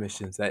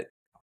transmissions that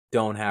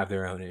don't have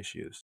their own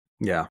issues.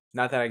 Yeah.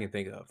 Not that I can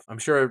think of. I'm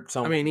sure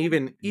some. I mean,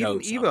 even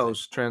knows something.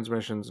 Evo's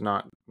transmission's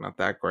not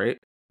that great.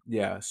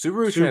 Yeah,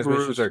 Subaru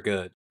transmissions Subarus- are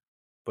good,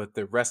 but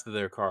the rest of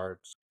their cars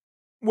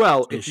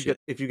Well, is shit.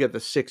 if you get the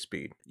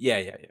 6-speed.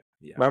 Yeah.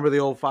 Remember the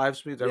old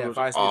 5-speeds? Yeah, Everyone's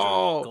 5 like, speeds are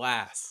 "Oh!"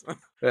 glass.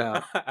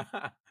 Yeah.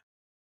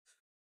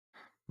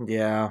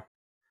 Yeah.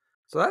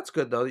 So that's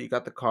good though. You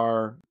got the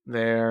car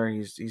there.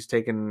 He's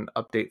taking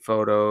update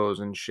photos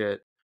and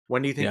shit.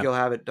 When do you think Yeah. you'll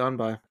have it done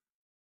by?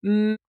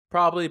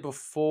 Probably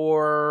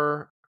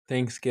before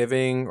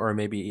Thanksgiving, or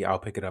maybe I'll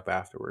pick it up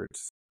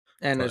afterwards.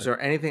 And is But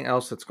there anything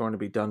else that's going to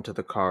be done to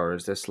the car? Or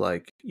is this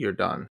like you're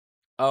done?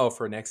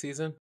 for next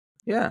season?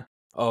 Yeah.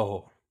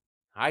 Oh,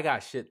 I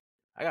got shit.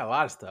 I got a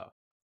lot of stuff.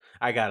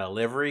 I got a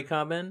livery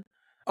coming.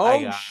 I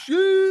Oh got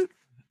shit!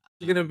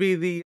 You're gonna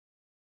be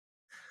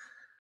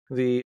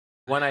the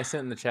one I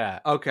sent in the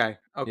chat. okay.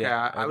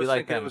 Yeah, I it'll be was like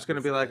thinking it them was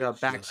gonna be like a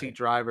GLA. backseat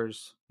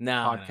drivers No.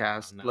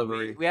 podcast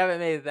livery. We haven't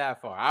made it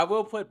that far. I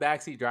will put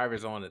backseat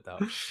drivers on it though,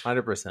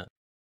 100%.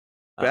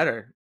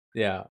 Better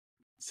Yeah.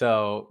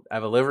 So I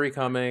have a livery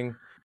coming,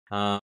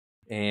 to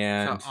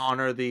and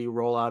honor the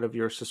rollout of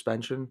your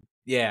suspension.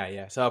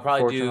 yeah. So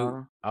Fortune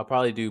Honor. I'll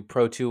probably do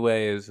Pro Two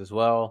Ways as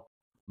well.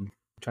 I'm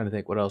trying to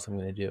think what else I'm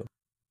gonna do.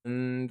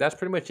 That's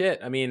pretty much it.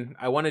 I mean,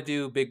 I want to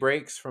do big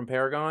breaks from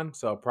Paragon,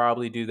 so I'll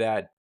probably do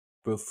that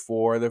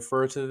before the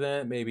first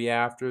event, maybe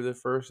after the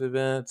first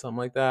event, something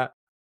like that.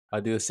 I'll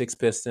do a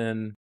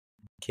 6-piston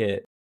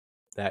kit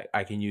that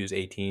I can use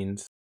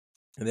 18s.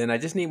 And then I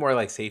just need more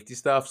like safety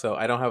stuff. So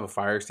I don't have a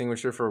fire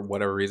extinguisher for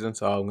whatever reason.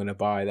 So I'm gonna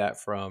buy that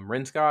from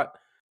Rinscott,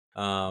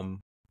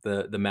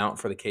 the mount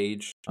for the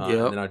cage, and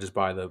Yep. then I'll just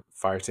buy the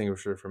fire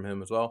extinguisher from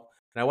him as well.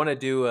 And I want to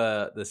do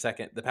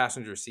the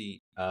passenger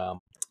seat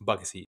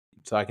bucket seat,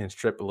 so I can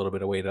strip a little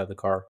bit of weight out of the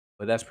car.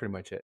 But that's pretty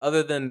much it.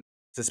 Other than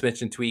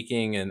suspension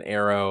tweaking and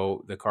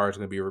aero, the car is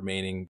going to be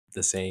remaining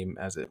the same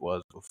as it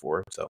was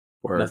before. So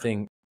Word.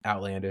 nothing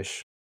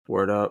outlandish.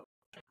 Word up.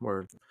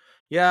 Word.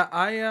 Yeah,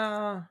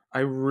 I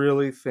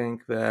really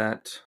think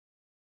that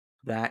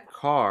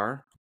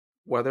car,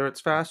 whether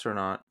it's fast or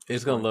not, It's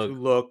is gonna going to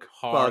look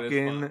hard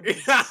fucking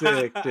as fuck.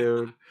 sick,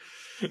 dude.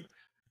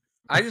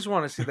 I just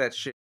want to see that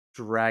shit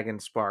dragging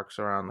sparks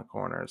around the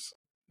corners.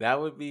 That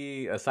would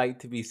be a sight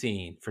to be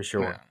seen for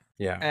sure.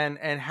 Yeah.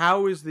 And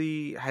how is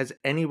has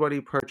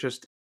anybody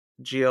purchased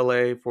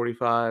GLA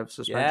 45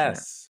 suspension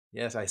yet?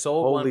 Yes, I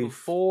sold one Holy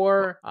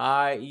before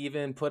I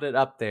even put it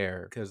up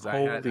there because I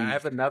Holy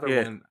have another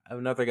shit. one,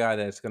 another guy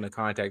that's going to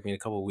contact me in a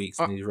couple of weeks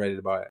and he's ready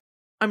to buy it.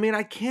 I mean,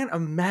 I can't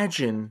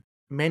imagine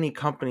many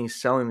companies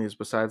selling these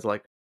besides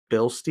like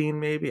Bilstein,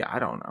 maybe. I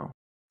don't know.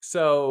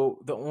 So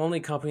the only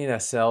company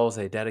that sells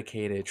a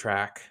dedicated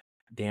track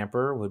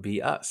damper would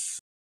be us.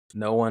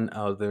 No one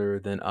other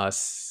than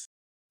us.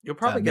 You'll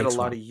probably get a makes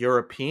lot one. of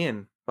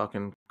European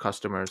fucking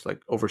customers,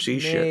 like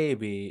overseas shit.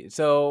 Maybe.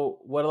 So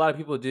what a lot of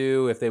people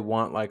do if they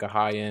want like a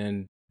high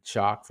end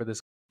shock for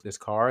this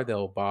car,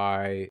 they'll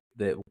buy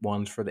the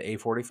ones for the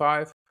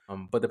A45.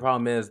 But the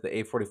problem is the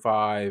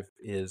A45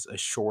 is a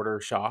shorter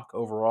shock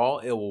overall.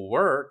 It will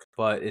work,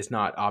 but it's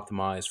not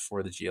optimized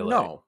for the GLA.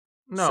 No,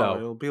 So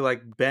it'll be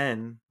like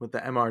Ben with the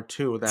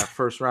MR2 with that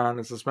first round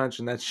of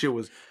suspension. That shit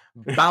was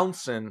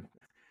bouncing.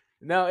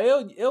 no,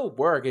 it'll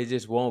work. It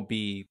just won't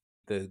be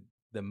the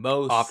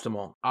most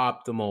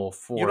optimal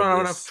for you don't have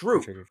this enough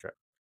droop. particular track.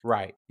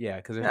 Right. Yeah,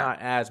 because there's Yeah. not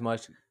as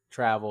much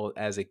travel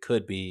as it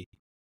could be.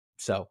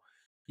 So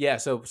yeah,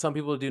 so some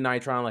people do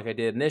Nitron like I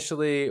did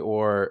initially,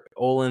 or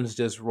Olin's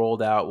just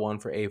rolled out one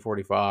for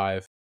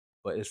A45.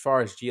 But as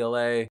far as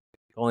GLA, the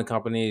only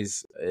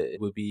companies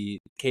it would be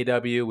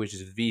KW, which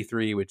is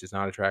V3, which is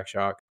not a track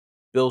shock.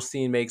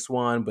 Bilstein makes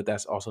one, but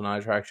that's also not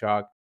a track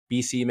shock.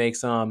 BC makes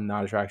some,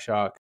 not a track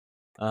shock.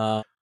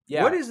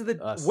 Yeah. What is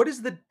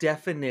the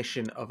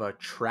definition of a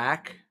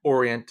track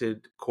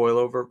oriented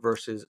coilover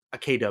versus a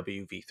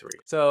KW V3?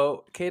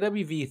 So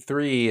KW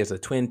V3 is a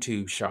twin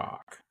tube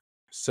shock.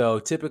 So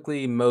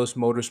typically most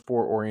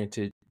motorsport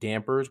oriented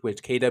dampers,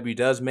 which KW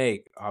does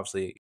make,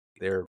 obviously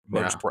their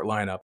motorsport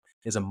lineup,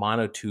 is a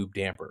monotube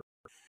damper.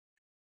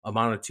 A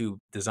monotube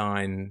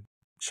design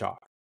shock.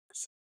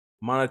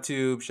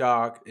 Monotube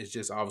shock is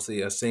just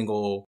obviously a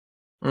single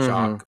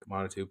shock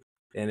monotube,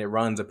 and it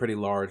runs a pretty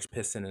large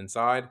piston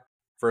inside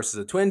versus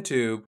a twin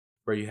tube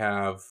where you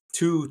have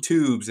two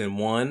tubes in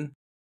one.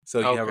 So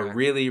you have a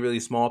really, really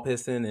small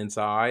piston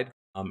inside,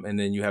 and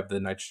then you have the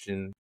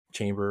nitrogen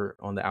chamber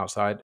on the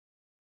outside.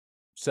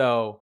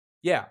 So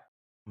yeah,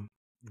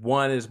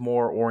 one is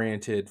more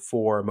oriented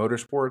for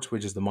motorsports,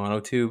 which is the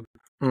monotube,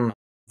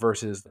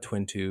 versus the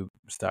twin tube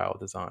style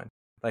design.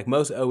 Like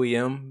most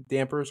OEM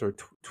dampers are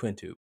twin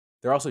tube.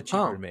 They're also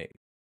cheaper to make.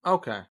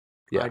 Okay.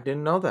 Yeah. I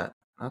didn't know that.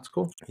 That's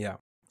cool. Yeah.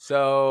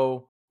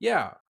 So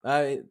yeah,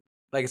 like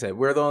I said,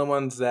 we're the only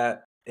ones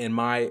that, in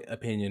my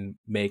opinion,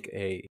 make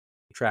a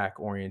track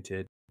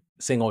oriented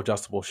single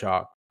adjustable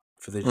shock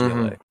for the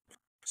GLA.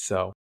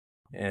 So,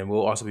 and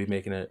we'll also be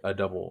making a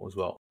double as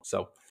well.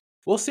 So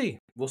we'll see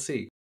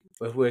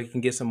if we can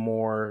get some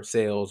more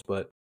sales,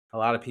 but a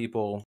lot of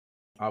people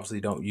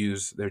obviously don't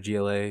use their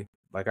GLA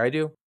like I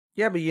do.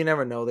 Yeah, but you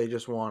never know. They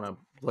just want to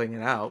bling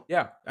it out.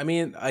 Yeah. I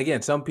mean,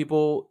 again, some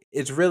people,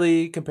 it's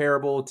really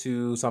comparable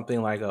to something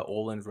like a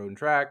Öhlins Road and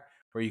Track,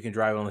 where you can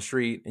drive it on the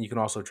street and you can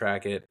also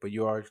track it, but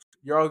you're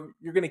going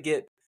to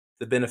get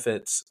the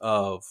benefits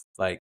of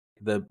like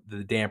the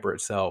damper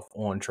itself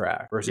on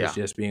track versus Yeah.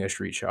 just being a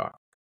street shock.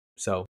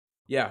 So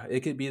yeah,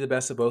 it could be the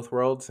best of both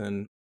worlds,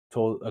 and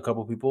told a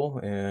couple people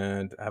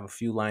and I have a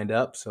few lined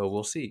up. So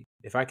we'll see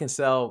if I can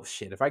sell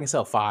shit. If I can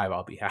sell 5,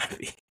 I'll be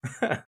happy.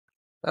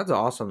 That's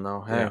awesome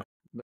though. Yeah,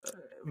 Hey,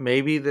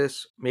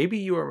 maybe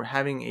you are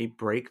having a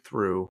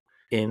breakthrough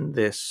in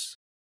this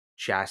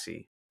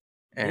chassis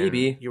and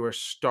maybe you are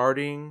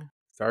starting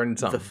starting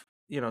something.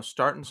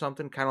 starting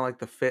something kind of like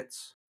the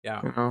Fits,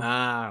 Yeah, you know.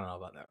 I don't know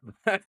about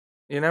that.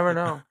 You never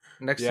know.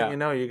 Next thing Yeah, you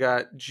know, you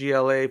got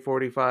GLA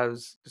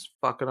 45s just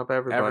fucking up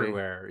everybody.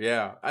 everywhere.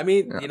 Yeah, I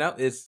mean, Yeah.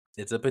 it's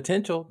a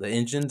potential. The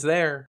engine's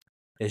there.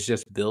 It's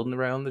just building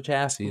around the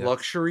chassis. That's the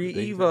Luxury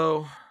big thing.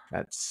 Evo.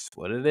 That's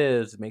what it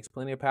is. It makes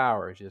plenty of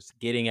power. It's just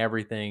getting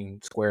everything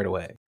squared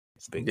away.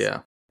 It's the biggest thing.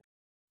 Yeah.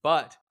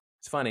 But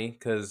it's funny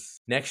because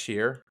next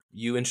year,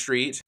 you and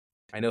Street,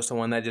 I know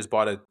someone that just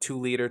bought a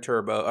 2-liter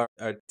turbo,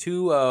 a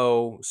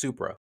 2.0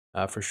 Supra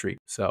for Street.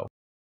 So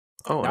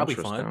Oh, that'll be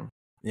fun. interesting.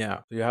 Yeah.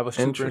 So you have a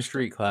Supra and Interesting.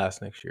 Street class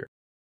next year.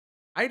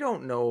 I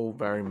don't know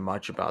very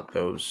much about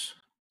those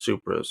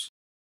Supras,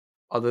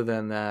 other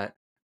than that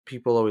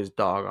people always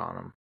dog on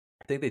them.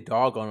 I think they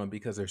dog on them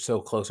because they're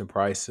so close in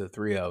price to the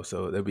 3.0.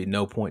 So there'd be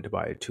no point to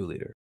buy a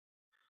 2-liter.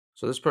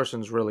 So this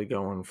person's really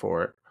going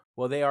for it.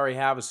 Well, they already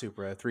have a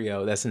Supra, a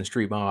 3.0. That's in the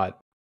Street Mod.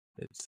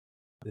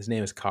 His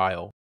name is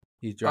Kyle.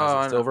 He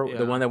drives a silver,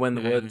 the one that went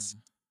in the woods.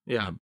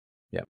 Yeah.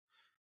 Yep.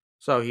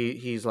 So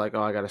he's like,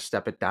 oh, I got to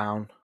step it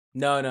down.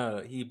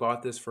 No. He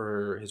bought this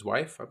for his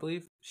wife, I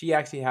believe. She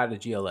actually had a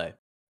GLA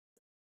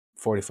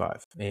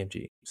 45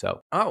 AMG.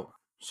 So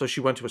she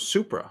went to a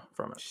Supra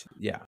from it.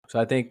 yeah. So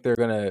I think they're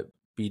gonna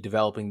be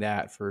developing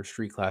that for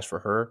street class for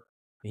her.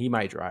 He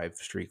might drive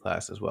street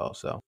class as well.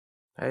 So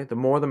Hey, the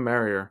more the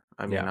merrier.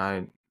 I mean,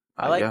 yeah.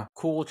 I like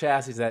cool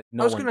chassis that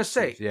no one. I was gonna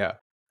say, yeah.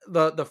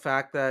 The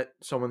fact that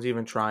someone's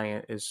even trying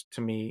it is,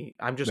 to me,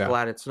 I'm just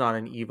glad it's not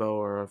an Evo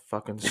or a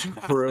fucking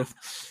Subaru.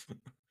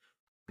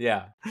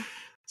 Yeah.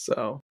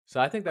 So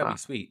I think that'd be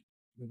sweet.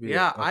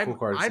 Yeah, I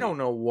don't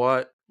know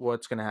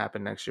what's gonna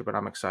happen next year, but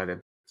I'm excited.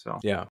 So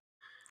yeah.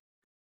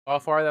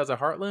 Golf R, that was a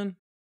Heartland.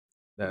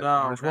 That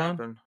no, orange one.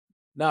 happened.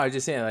 No, I was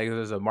just saying, like,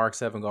 there's a Mark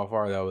 7 Golf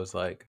R that was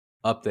like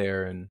up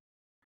there and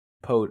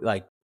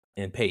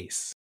in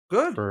pace.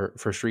 Good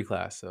for street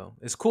class. So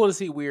it's cool to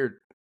see weird,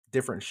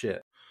 different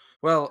shit.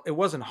 Well, it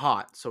wasn't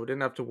hot, so we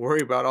didn't have to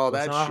worry about all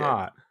that shit.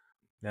 Hot.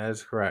 That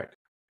is correct.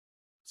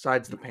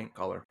 Besides the paint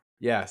color.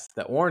 Yes,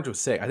 the orange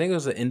was sick. I think it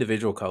was an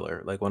individual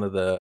color, like one of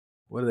the,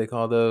 what do they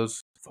call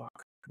those?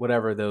 Fuck.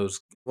 Whatever those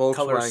Volkswagen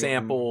color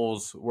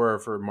samples were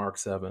for Mark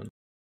 7.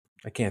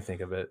 I can't think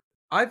of it.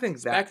 I think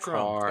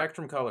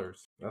Spectrum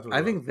colors. That's what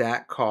I think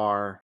that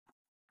car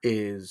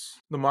is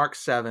the Mark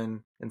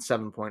 7 and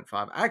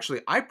 7.5.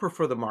 Actually, I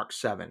prefer the Mark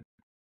 7.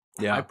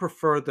 Yeah. I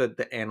prefer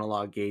the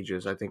analog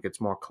gauges. I think it's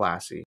more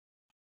classy.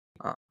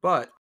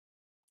 But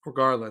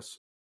regardless,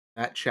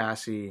 that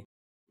chassis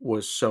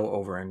was so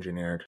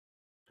over-engineered.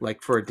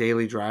 Like, for a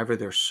daily driver,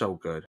 they're so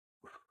good.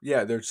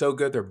 Yeah, they're so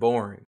good, they're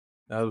boring.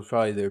 That was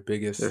probably their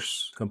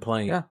biggest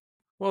complaint. Yeah.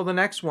 Well, the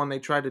next one, they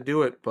tried to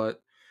do it, but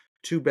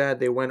too bad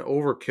they went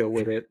overkill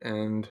with it.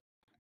 And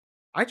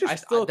I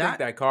still think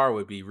that car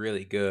would be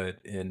really good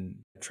in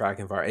track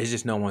environment. It's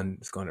just no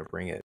one's going to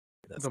bring it.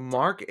 The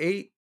Mark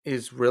 8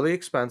 is really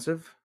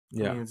expensive.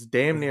 Yeah. I mean, it's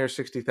damn near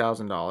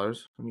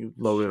 $60,000 when you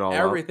load it all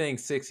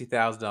Everything's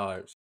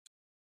 $60,000.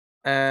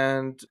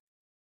 And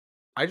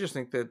I just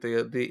think that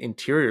the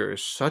interior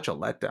is such a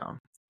letdown.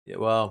 Yeah,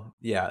 well,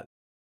 yeah.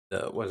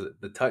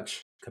 The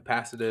touch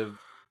capacitive,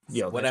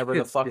 whatever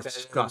the fuck. It's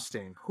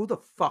disgusting. Who the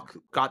fuck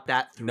got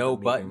that through? No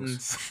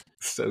buttons.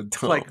 So dumb.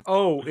 It's like,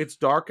 oh, it's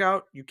dark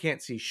out. You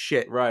can't see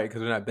shit. Right,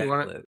 because they're not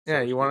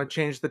backlit. You want to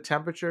change the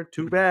temperature?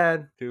 Too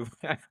bad. Too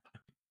bad.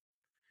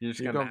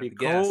 You're gonna be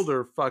cold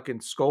or fucking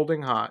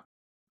scolding hot.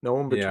 No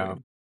in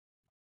between.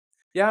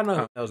 Yeah,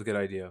 no, that was a good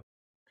idea.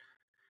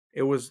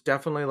 It was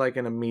definitely like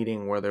in a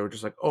meeting where they were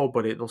just like, oh,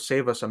 but it'll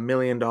save us $1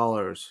 million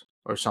or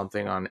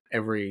something on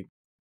every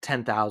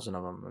 10,000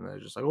 of them. And they're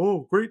just like,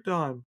 oh, great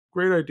time.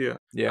 Great idea.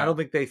 Yeah. I don't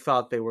think they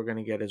thought they were going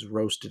to get as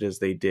roasted as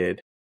they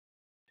did,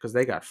 because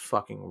they got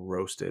fucking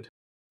roasted.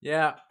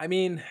 Yeah. I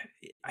mean,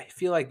 I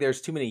feel like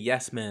there's too many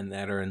yes men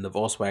that are in the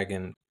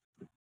Volkswagen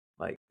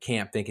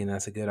camp thinking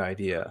that's a good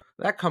idea.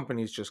 That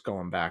company's just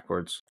going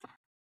backwards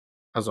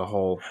as a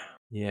whole.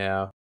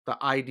 Yeah. The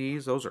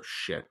IDs, those are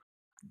shit.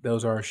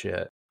 Those are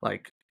shit.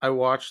 Like, I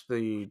watched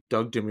the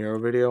Doug DeMuro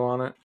video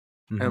on it,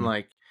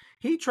 and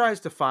he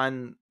tries to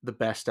find the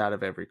best out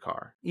of every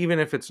car, even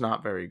if it's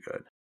not very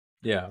good.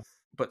 Yeah.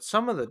 But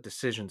some of the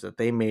decisions that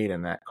they made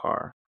in that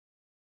car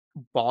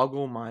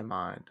boggle my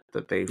mind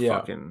that they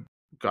fucking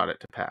got it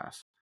to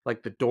pass.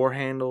 Like the door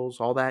handles,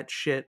 all that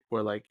shit,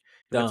 where if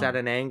it's at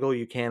an angle,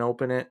 you can't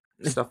open it,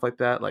 stuff like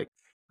that. Like,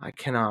 I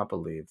cannot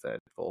believe that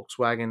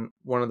Volkswagen,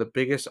 one of the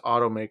biggest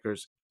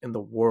automakers in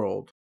the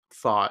world,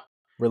 thought,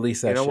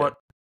 release that shit. You know what?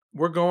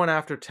 We're going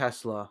after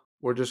Tesla.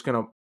 We're just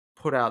going to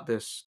put out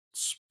this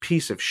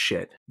piece of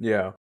shit,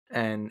 Yeah.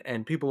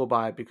 and people will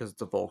buy it because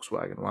it's a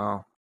Volkswagen.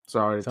 Well,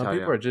 sorry to Some tell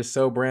people you. are just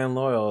so brand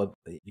loyal.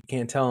 You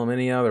can't tell them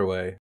any other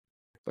way.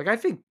 Like I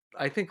think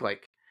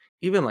like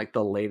even like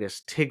the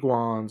latest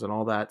Tiguan's and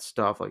all that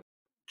stuff, like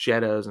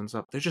Jettas and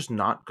stuff, they're just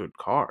not good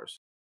cars.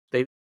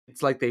 They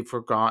it's like they've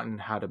forgotten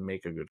how to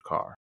make a good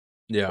car,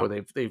 Yeah. or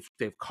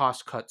they've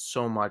cost cut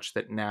so much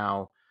that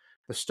now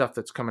the stuff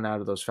that's coming out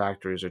of those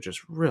factories are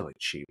just really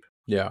cheap.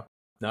 Yeah.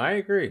 No, I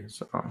agree.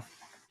 So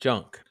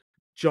Junk.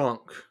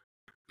 junk,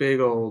 big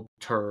old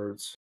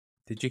turds.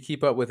 Did you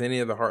keep up with any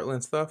of the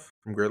Heartland stuff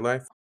from Grid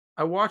Life?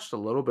 I watched a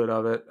little bit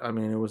of it. I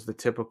mean, it was the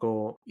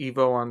typical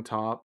Evo on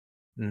top,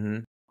 Mm-hmm.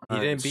 He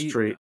didn't beat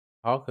street.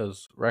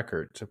 Halka's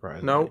record,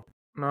 surprisingly. Nope,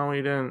 no,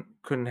 he didn't.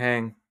 Couldn't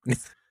hang.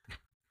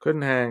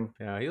 Couldn't hang.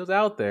 Yeah, he was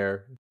out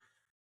there.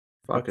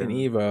 Fucking Fucking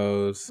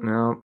Evos.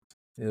 no.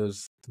 It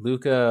was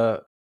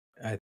Luca.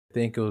 I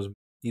think it was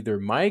either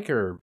Mike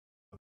or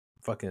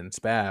fucking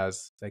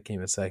Spaz that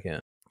came in second.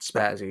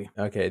 Spazzy.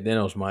 Okay, then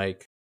it was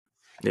Mike.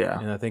 Yeah.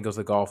 And I think it was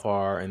the Golf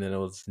R, and then it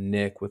was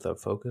Nick with a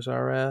Focus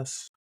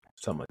RS.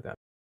 Something like that.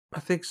 I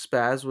think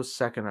Spaz was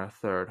second or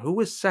third. Who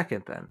was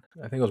second then?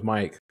 I think it was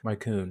Mike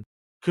Kuhn.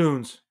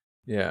 Coons.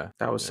 Yeah.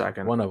 That was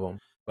second. One of them.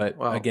 But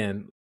Well,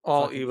 again,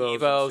 all fucking Evos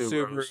Evo, and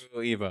Subaru,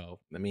 Subarus. Evo.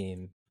 I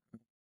mean,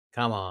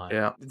 come on.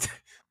 Yeah.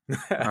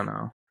 I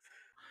know.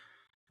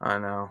 I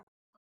know.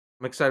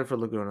 I'm excited for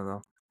Laguna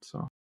though.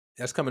 So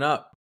That's coming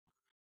up.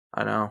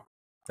 I know.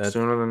 That's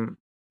Sooner than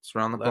it's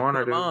around the less corner,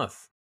 than a dude.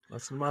 month.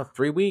 Less than a month.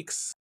 3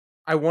 weeks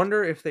I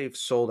wonder if they've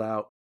sold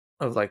out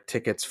of like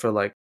tickets for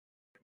like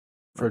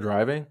for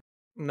driving.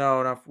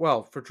 no, not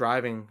well for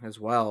driving as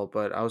well.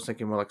 But I was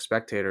thinking more like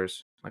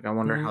spectators. Like I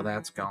wonder how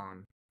that's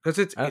going because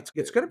it's going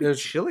to be There's-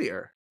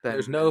 chillier.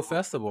 There's no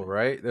festival,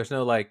 right? There's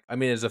no like. I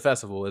mean, it's a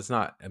festival. It's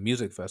not a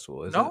music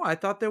festival, is it? No, I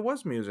thought there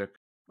was music.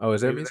 Oh,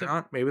 is there Maybe music? they're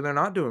not. Maybe they're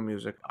not doing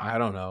music. I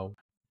don't know.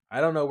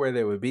 I don't know where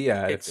they would be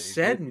at. It if they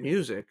said did.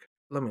 music.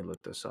 Let me look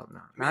this up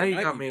now. I Now mean, it you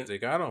might got be me.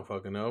 music. I don't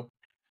fucking know.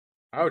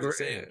 I would just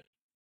say it.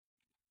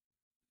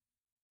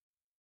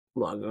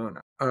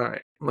 Laguna. All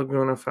right,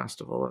 Laguna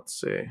Festival. Let's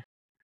see.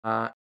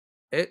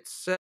 It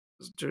says.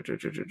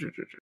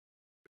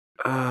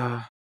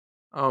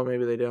 Oh,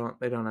 maybe they don't.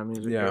 They don't have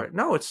music. Yeah. You're right.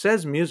 No, it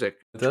says music.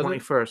 Does it?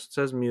 21st. It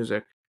says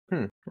music.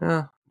 Hmm.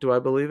 Yeah. Do I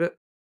believe it?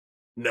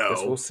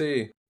 Guess we'll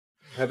see.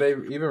 Have they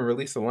even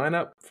released a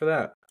lineup for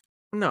that?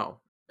 No.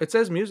 It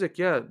says music.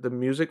 Yeah, the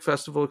music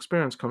festival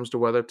experience comes to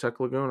WeatherTech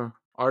Laguna.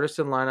 Artist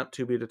and lineup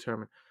to be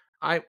determined.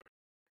 I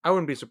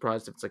wouldn't be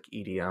surprised if it's like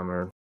EDM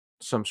or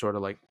some sort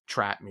of like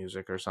trap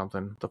music or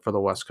something for the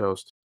West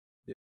Coast.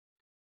 Yeah.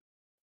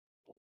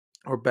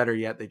 Or better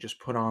yet, they just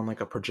put on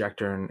like a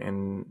projector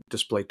and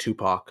display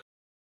Tupac.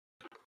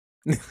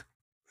 You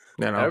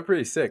know. They're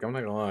pretty sick. I'm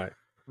not gonna lie.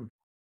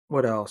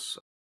 What else?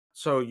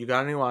 So you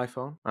got a new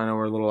iPhone? I know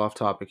we're a little off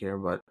topic here,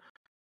 but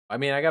I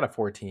mean, I got a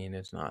 14.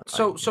 It's not.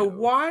 so like, you know.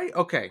 why?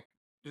 Okay,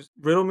 just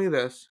riddle me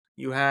this.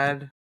 You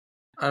had,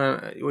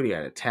 what do you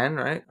had? A 10,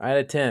 right? I had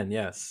a 10.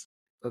 Yes.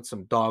 That's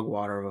some dog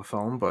water of a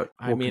phone, but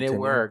I mean, continue. it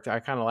worked. I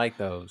kind of like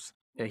those.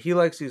 Yeah, he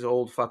likes these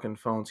old fucking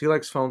phones. He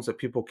likes phones that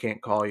people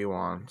can't call you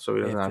on, so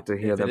he doesn't have to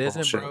hear if that it isn't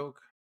bullshit. broke,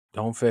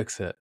 don't fix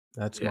it.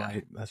 That's Yeah.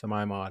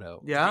 my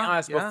motto. Yeah, To be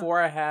honest, yeah. before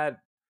I had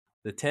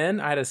the 10,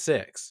 I had a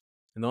 6.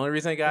 And the only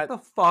reason I Get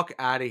got the fuck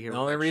out of here. the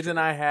with only that reason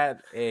shit. I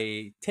had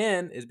a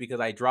 10 is because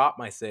I dropped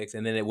my 6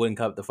 and then it wouldn't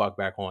cut the fuck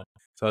back on.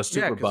 So I was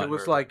super because it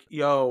was butthurt. like,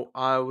 yo,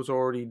 I was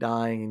already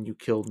dying and you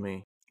killed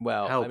me.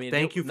 well, Help! I mean,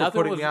 Thank you for nothing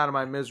putting was, me out of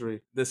my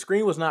misery. the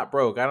screen was not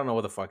broke. I don't know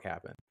what the fuck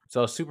happened.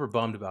 So I was super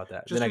bummed about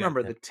that. Just Then I got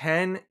remember, 10. the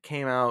 10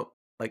 came out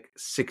like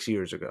 6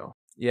 years ago.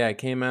 Yeah, it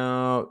came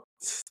out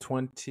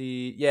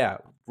 20. Yeah,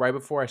 right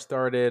before I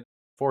started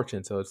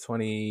Fortune. So it's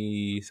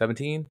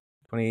 2017,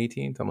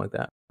 2018, something like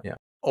that. Yeah,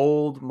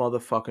 Old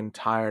motherfucking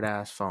tired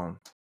ass phone.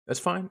 that's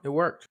fine. It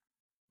worked.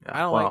 Yeah, I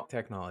don't well, like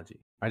technology.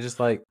 I just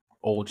like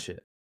old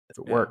shit. If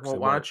it yeah, works, well, it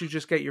why works. don't you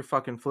just get your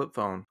fucking flip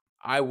phone?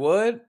 I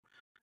would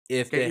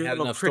if Get they your had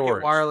little enough Cricket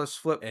storage. wireless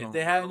flip If phone.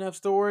 they had bro. enough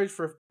storage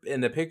for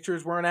and the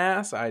pictures weren't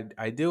ass, I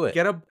do it.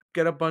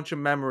 Get a bunch of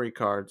memory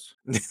cards.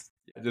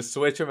 Just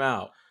switch them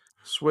out.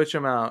 Switch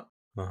them out.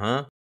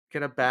 Uh-huh.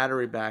 Get a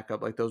battery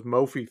backup like those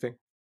Mophie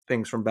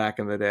things from back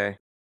in the day.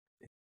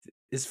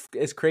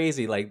 It's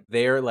crazy. Like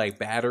their like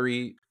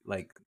battery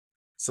like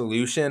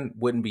solution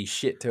wouldn't be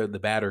shit to the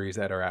batteries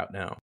that are out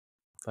now.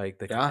 Like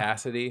the Yeah,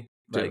 capacity.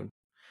 dude. Like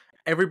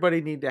Everybody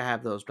need to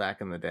have those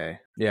back in the day.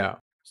 yeah.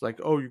 It's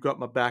like, oh, you got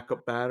my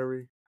backup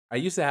battery. I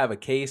used to have a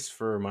case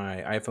for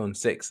my iPhone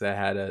 6 that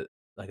had a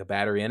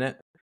battery in it.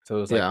 So it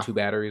was like Yeah. 2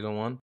 batteries on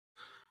one.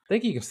 I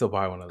think you can still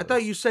buy one of I those.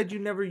 thought you said you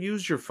never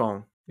used your phone.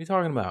 What are you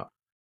talking about?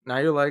 Now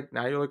you're like,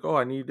 oh,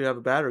 I need to have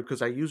a battery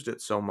because I used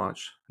it so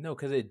much. No,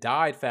 because it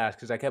died fast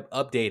because I kept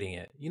updating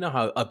it. You know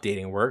how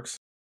updating works.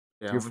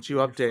 Yeah, Your once you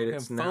update it, fucking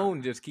it's now.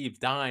 phone just keeps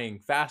dying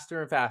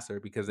faster and faster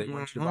because they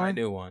want you to buy a Mhm.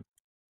 new one.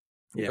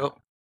 Yeah,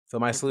 So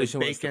my It's like solution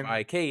was to bacon. buy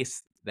a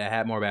case that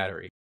had more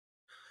battery.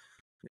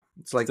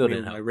 it's like Still me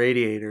didn't with my help.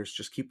 radiators.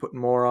 Just keep putting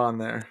more on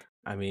there.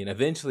 I mean,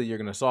 eventually you're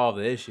gonna solve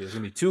the issue. It's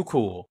gonna be too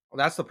cool. Well,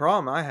 that's the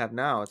problem I have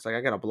now. It's like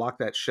I gotta block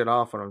that shit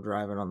off when I'm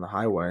driving on the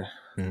highway.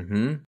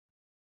 Mm-hmm.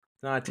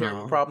 It's not a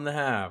terrible No. problem to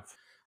have.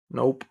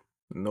 Nope.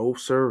 No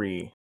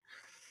siree.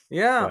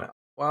 Yeah. But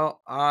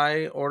Well,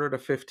 I ordered a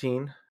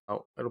 15.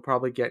 Oh, it'll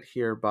probably get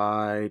here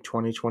by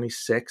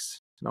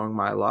 2026, knowing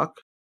my luck.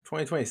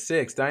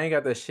 2026, Diane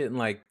got that shit in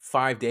like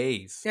 5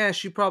 days. Yeah,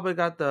 she probably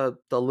got the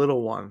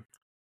little one.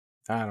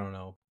 I don't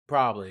know.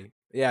 Probably.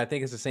 Yeah, I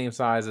think it's the same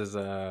size as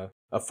a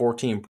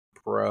 14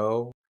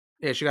 Pro.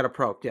 Yeah, she got a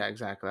Pro. Yeah,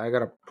 exactly. I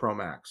got a Pro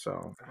Max, so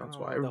I that's don't know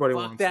why what the everybody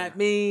fuck wants that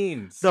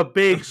means. the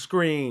big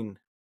screen.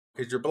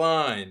 Because you're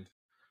blind.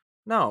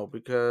 No,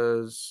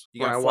 because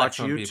You when gotta I flex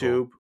watch on people.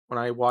 YouTube, when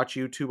I watch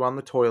YouTube on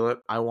the toilet,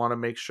 I want to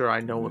make sure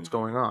I know what's Mm.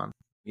 going on.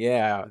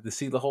 Yeah, to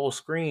see the whole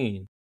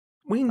screen.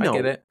 We I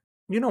get know. it.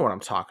 You know what I'm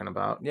talking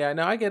about. Yeah,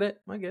 no, I get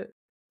it. I get it.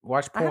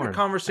 Watch I had porn. a I get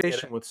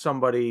conversation it. with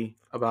somebody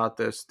about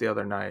this the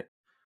other night.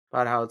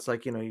 About how it's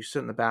like, you sit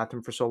in the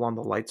bathroom for so long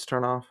the lights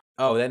turn off.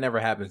 Oh, that never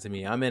happens to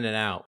me. I'm in and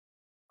out.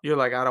 You're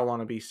like, I don't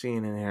want to be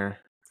seen in here.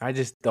 I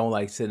just don't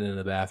like sitting in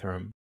the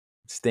bathroom.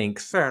 It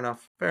stinks. Fair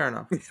enough. Fair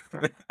enough.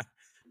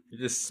 You're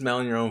just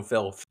smelling your own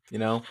filth, you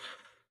know?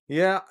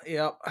 Yeah,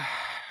 yep.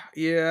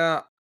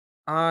 Yeah.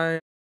 I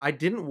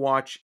didn't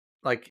watch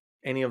like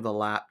any of the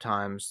lap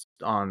times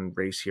on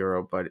Race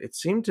Hero, but it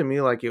seemed to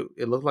me like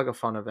it looked like a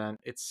fun event.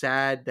 It's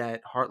sad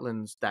that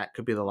Heartland's that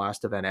could be the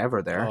last event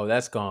ever there. Oh,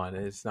 that's gone.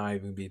 It's not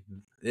even be.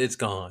 It's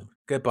gone.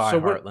 Goodbye, So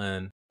what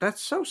Heartland.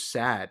 that's so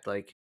sad.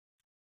 Like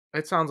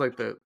it sounds like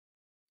the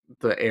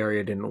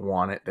area didn't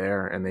want it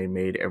there and they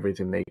made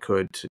everything they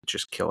could to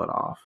just kill it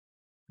off.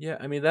 Yeah,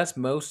 I mean that's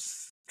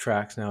most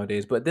tracks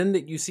nowadays. But then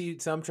you see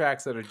some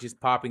tracks that are just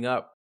popping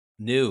up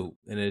new,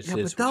 and it's Yeah,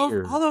 just but those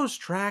weird. all those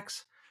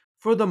tracks,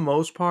 for the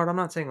most part, I'm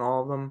not saying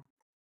all of them,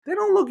 they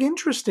don't look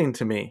interesting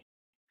to me.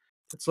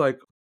 It's like,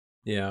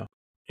 Yeah,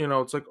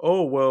 it's like,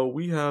 oh well,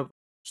 we have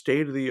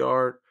state of the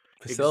art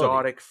facility.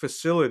 exotic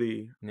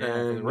facility, Yeah, for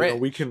the and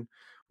rich.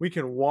 we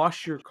can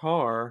wash your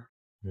car,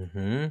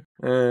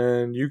 Mm-hmm.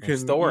 and you And can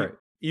store it.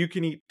 you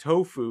can eat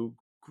tofu,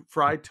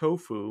 fried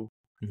tofu,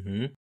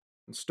 Mm-hmm.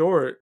 and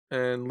store it,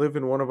 and live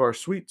in one of our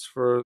suites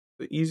for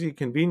the easy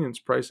convenience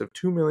price of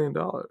 $2 million.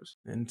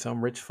 And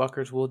some rich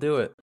fuckers will do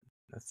it.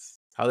 That's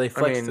how they I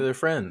flex to mean, their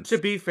friends. to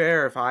be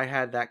fair, if I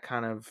had that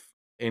kind of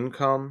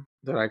income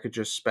that I could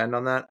just spend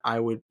on that,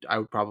 I would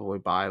probably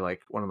buy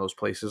like one of those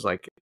places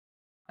like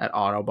at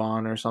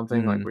Autobahn or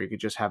something, like Mhm. where you could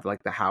just have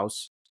like the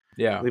house,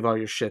 Yeah, leave all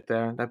your shit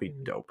there. That'd be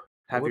dope.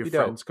 Have would your be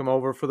dope. friends come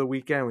over for the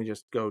weekend. We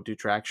just go do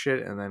track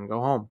shit and then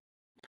go home.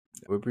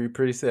 it would be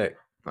pretty sick.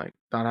 Like,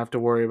 not have to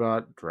worry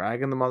about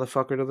dragging the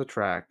motherfucker to the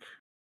track.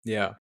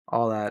 Yeah,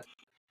 All that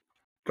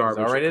garbage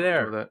that already comes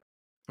there. with it.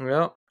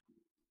 Yep,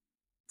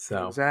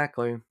 So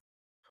exactly.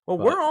 Well,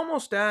 But- we're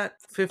almost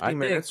at 50 I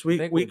minutes.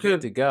 think We we're good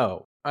could to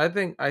go. I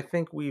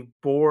think we've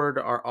bored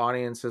our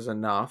audiences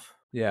enough.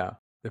 Yeah,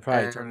 they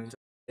probably And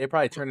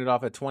turn it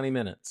off at 20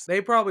 minutes.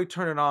 they probably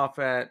turn it off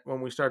at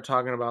when we start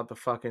talking about the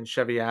fucking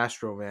Chevy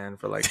Astro van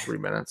for like 3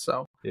 minutes.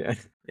 So Yeah,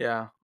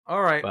 yeah.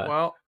 All right. But-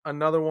 Well,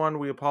 another one.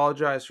 We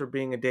apologize for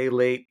being a day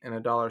late and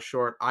 $1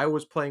 short. I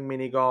was playing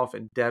mini golf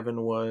and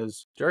Devin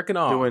was jerking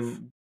off.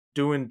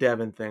 doing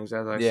Devin things,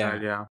 as I Yeah.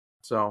 said. Yeah.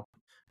 So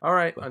all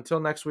right. But- Until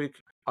next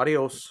week.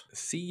 Adios.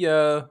 See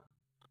ya.